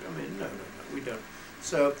can't. I mean, no, we don't."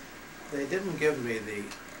 So they didn't give me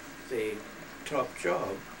the top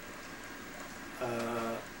job.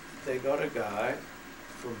 They got a guy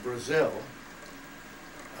from Brazil,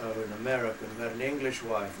 an American, who had an English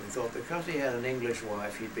wife, and thought because he had an English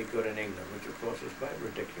wife, he'd be good in England, which of course was quite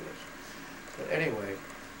ridiculous. But anyway,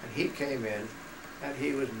 and he came in, and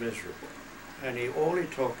he was miserable. And all he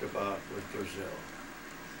talked about was Brazil.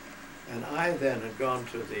 And I then had gone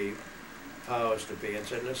to the powers to be and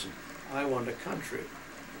said, "Listen, I want a country.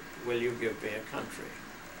 Will you give me a country?"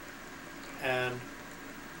 And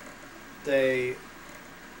they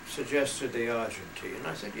suggested the Argentine. And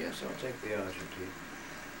I said, "Yes, I'll take the Argentine."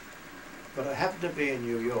 But I happened to be in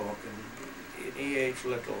New York, and in E.H.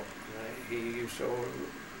 Little, he used to,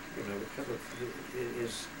 you know, because of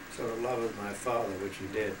his sort of love of my father, which he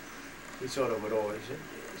did, he sort of would always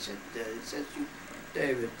say,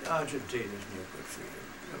 "David, Argentina is no good for you.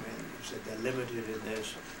 I mean," he said, "they're limited in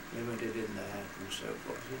this, limited in that, and so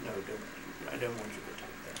forth." He said, "No, I don't want you to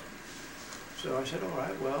take that." So I said, "All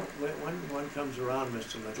right, well, when one comes around,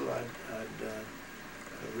 Mr. Little, I'd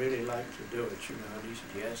really like to do it, you know." And he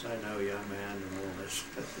said, "Yes, I know, young man," and all this.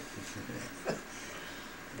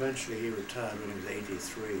 eventually he retired when he was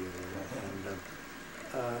 83.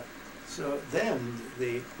 And so then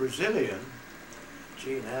the Brazilian,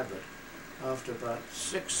 Gene Abbott, after about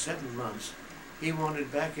 6-7 months, he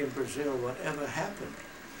wanted back in Brazil whatever happened.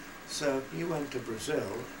 So he went to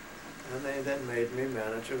Brazil, and they then made me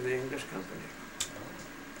manager of the English company.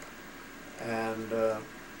 And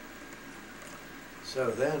so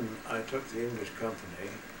then I took the English company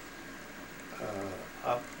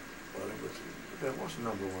up, well, it wasn't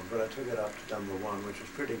number one, but I took it up to number one, which was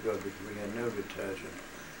pretty good because we had no detergent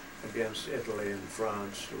against Italy and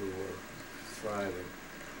France, who were thriving,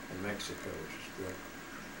 and Mexico, which is good.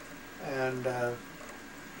 And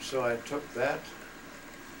so I took that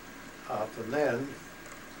up, and then,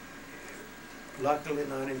 luckily in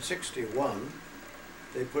 1961,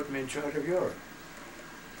 they put me in charge of Europe.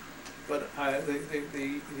 But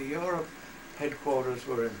the Europe headquarters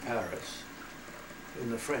were in Paris, in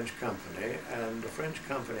the French company, and the French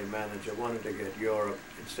company manager wanted to get Europe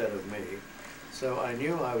instead of me. So I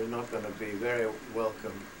knew I was not going to be very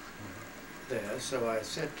welcome there, so I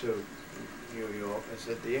said to New York, I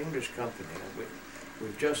said, the English company,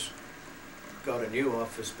 we've just got a new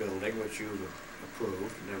office building, which you've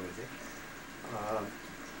approved and everything.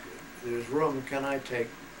 There's room, can I take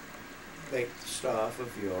the staff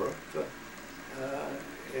of Europe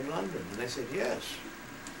in London? And they said, yes,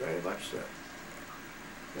 very much so.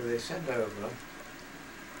 So they sent over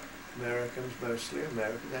Americans, mostly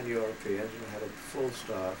Americans and Europeans, and had a full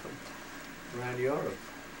staff around Europe.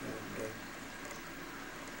 And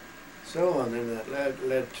so on, and that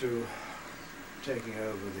led to taking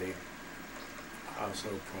over the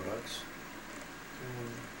household products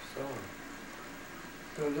and so on.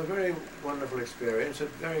 So it was a very wonderful experience, and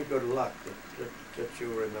very good luck that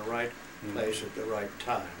you were in the right place at the right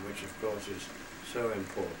time, which of course is so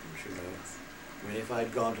important, you know. I mean, if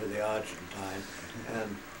I'd gone to the Argentine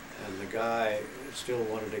and the guy still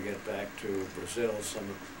wanted to get back to Brazil,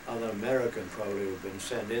 some other American probably would have been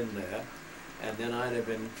sent in there, and then I'd have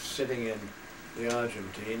been sitting in the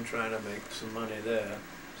Argentine trying to make some money there.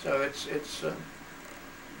 So it's you've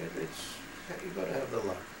got to have the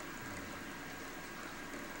luck.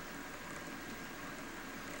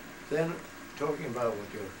 Then, talking about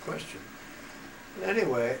what your question,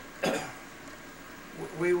 anyway,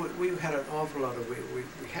 we had an awful lot of, we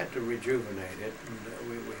had to rejuvenate it, and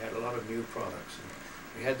we had a lot of new products, and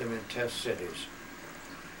we had them in test cities.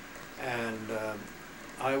 And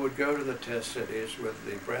I would go to the test cities with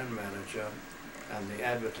the brand manager and the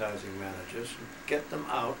advertising managers and get them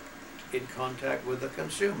out in contact with the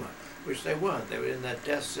consumer, which they weren't. They were in their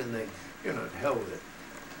desks and they, you know, hell with it.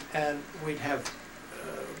 And we'd have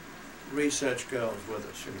research girls with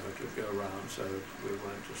us, you know, to go around, so that we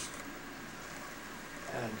weren't just,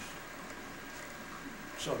 and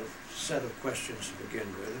sort of set of questions to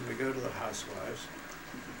begin with, and we go to the housewives.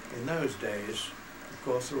 In those days, of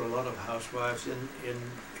course, there were a lot of housewives at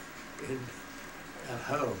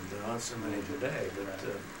home. There aren't so many today, but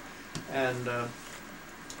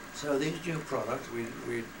so these new products,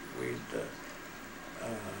 we'd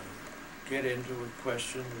get into a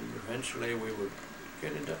question, and eventually we would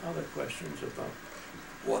get into other questions about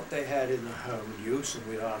what they had in the home use, and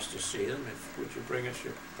we'd ask to see them. Would you bring us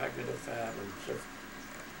your packet of fab and so forth.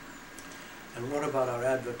 And what about our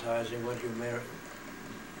advertising? What do you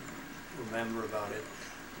remember about it,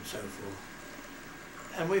 and so forth.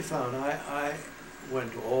 And we found I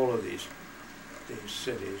went to all of these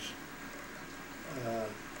cities.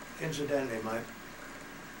 Incidentally,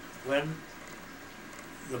 when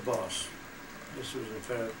the boss, this was a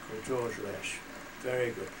fellow called George Lesh,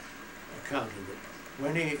 very good accountant, but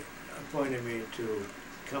when he appointed me to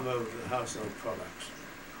come over to the household products,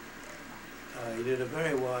 he did a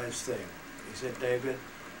very wise thing. He said, David,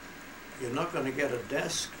 you're not going to get a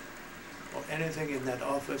desk or anything in that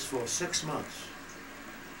office for 6 months.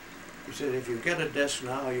 He said, if you get a desk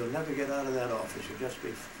now, you'll never get out of that office. You'll just be,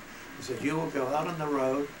 he said, you will go out on the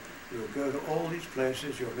road, you'll go to all these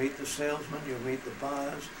places, you'll meet the salesmen, you'll meet the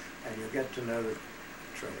buyers, and you'll get to know the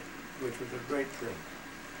trade, which was a great thing.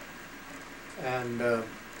 And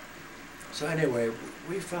so anyway,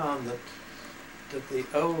 we found that the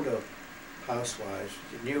older housewives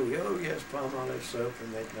knew, oh yes, palm olive soap,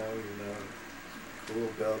 and they'd know, you know,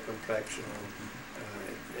 cool girl complexion,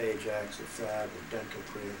 Ajax, or Fab, or Dental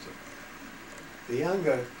Cream. The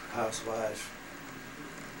younger housewives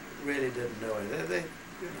really didn't know anything. They,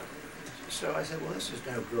 you know, so I said, well, this is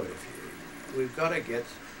no good. We've got to get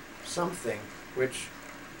something which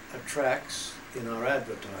attracts in our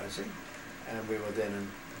advertising, and we were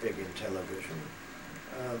then big in television.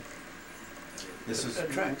 This is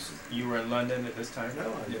attracts. You were in London at this time?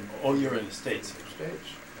 No, I didn't. Oh, you were in the States.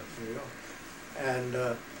 States. New York. And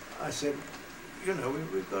I said, you know,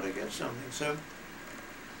 we've got to get something. So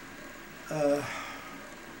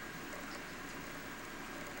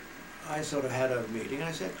I sort of had a meeting.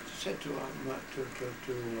 I said to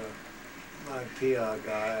my PR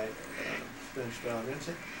guy, Vince Darby, I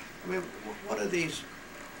said, I mean, what are these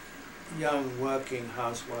young working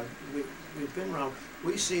housewives? We've been around.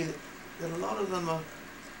 We see that a lot of them are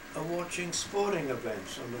watching sporting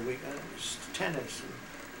events on the weekend, tennis.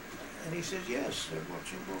 And he says, yes, they're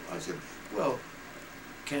watching. I said, well,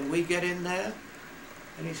 can we get in there?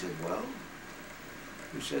 And he said, well,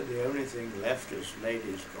 he said the only thing left is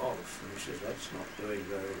ladies golf. And he says, that's not doing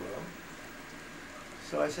very well.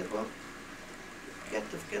 So I said, well,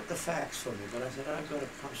 get the facts for me. But I said, I've got to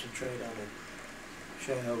concentrate on a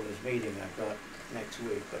shareholders meeting I've got next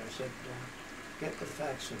week. But I said, get the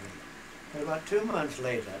facts for me. And about 2 months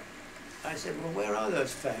later, I said, well, where are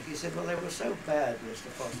those facts? He said, well, they were so bad,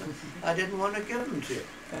 Mr. Foster, I didn't want to give them to you.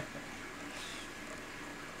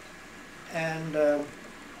 And,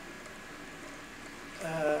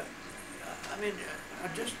 I mean, I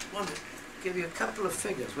just want to give you a couple of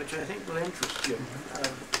figures, which I think will interest you.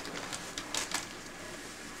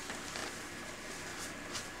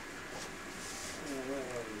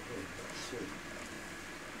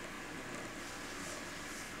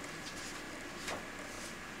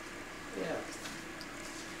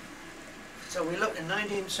 So we looked in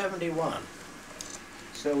 1971.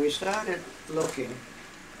 So we started looking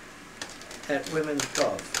at women's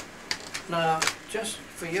golf. Now, just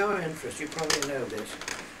for your interest, you probably know this.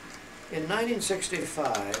 In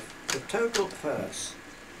 1965, the total purse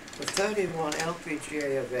for 31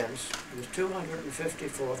 LPGA events was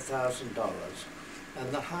 $254,000,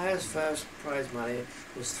 and the highest first prize money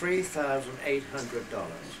was $3,800.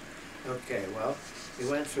 Okay, well, we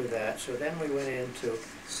went through that, so then we went into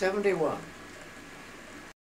 71.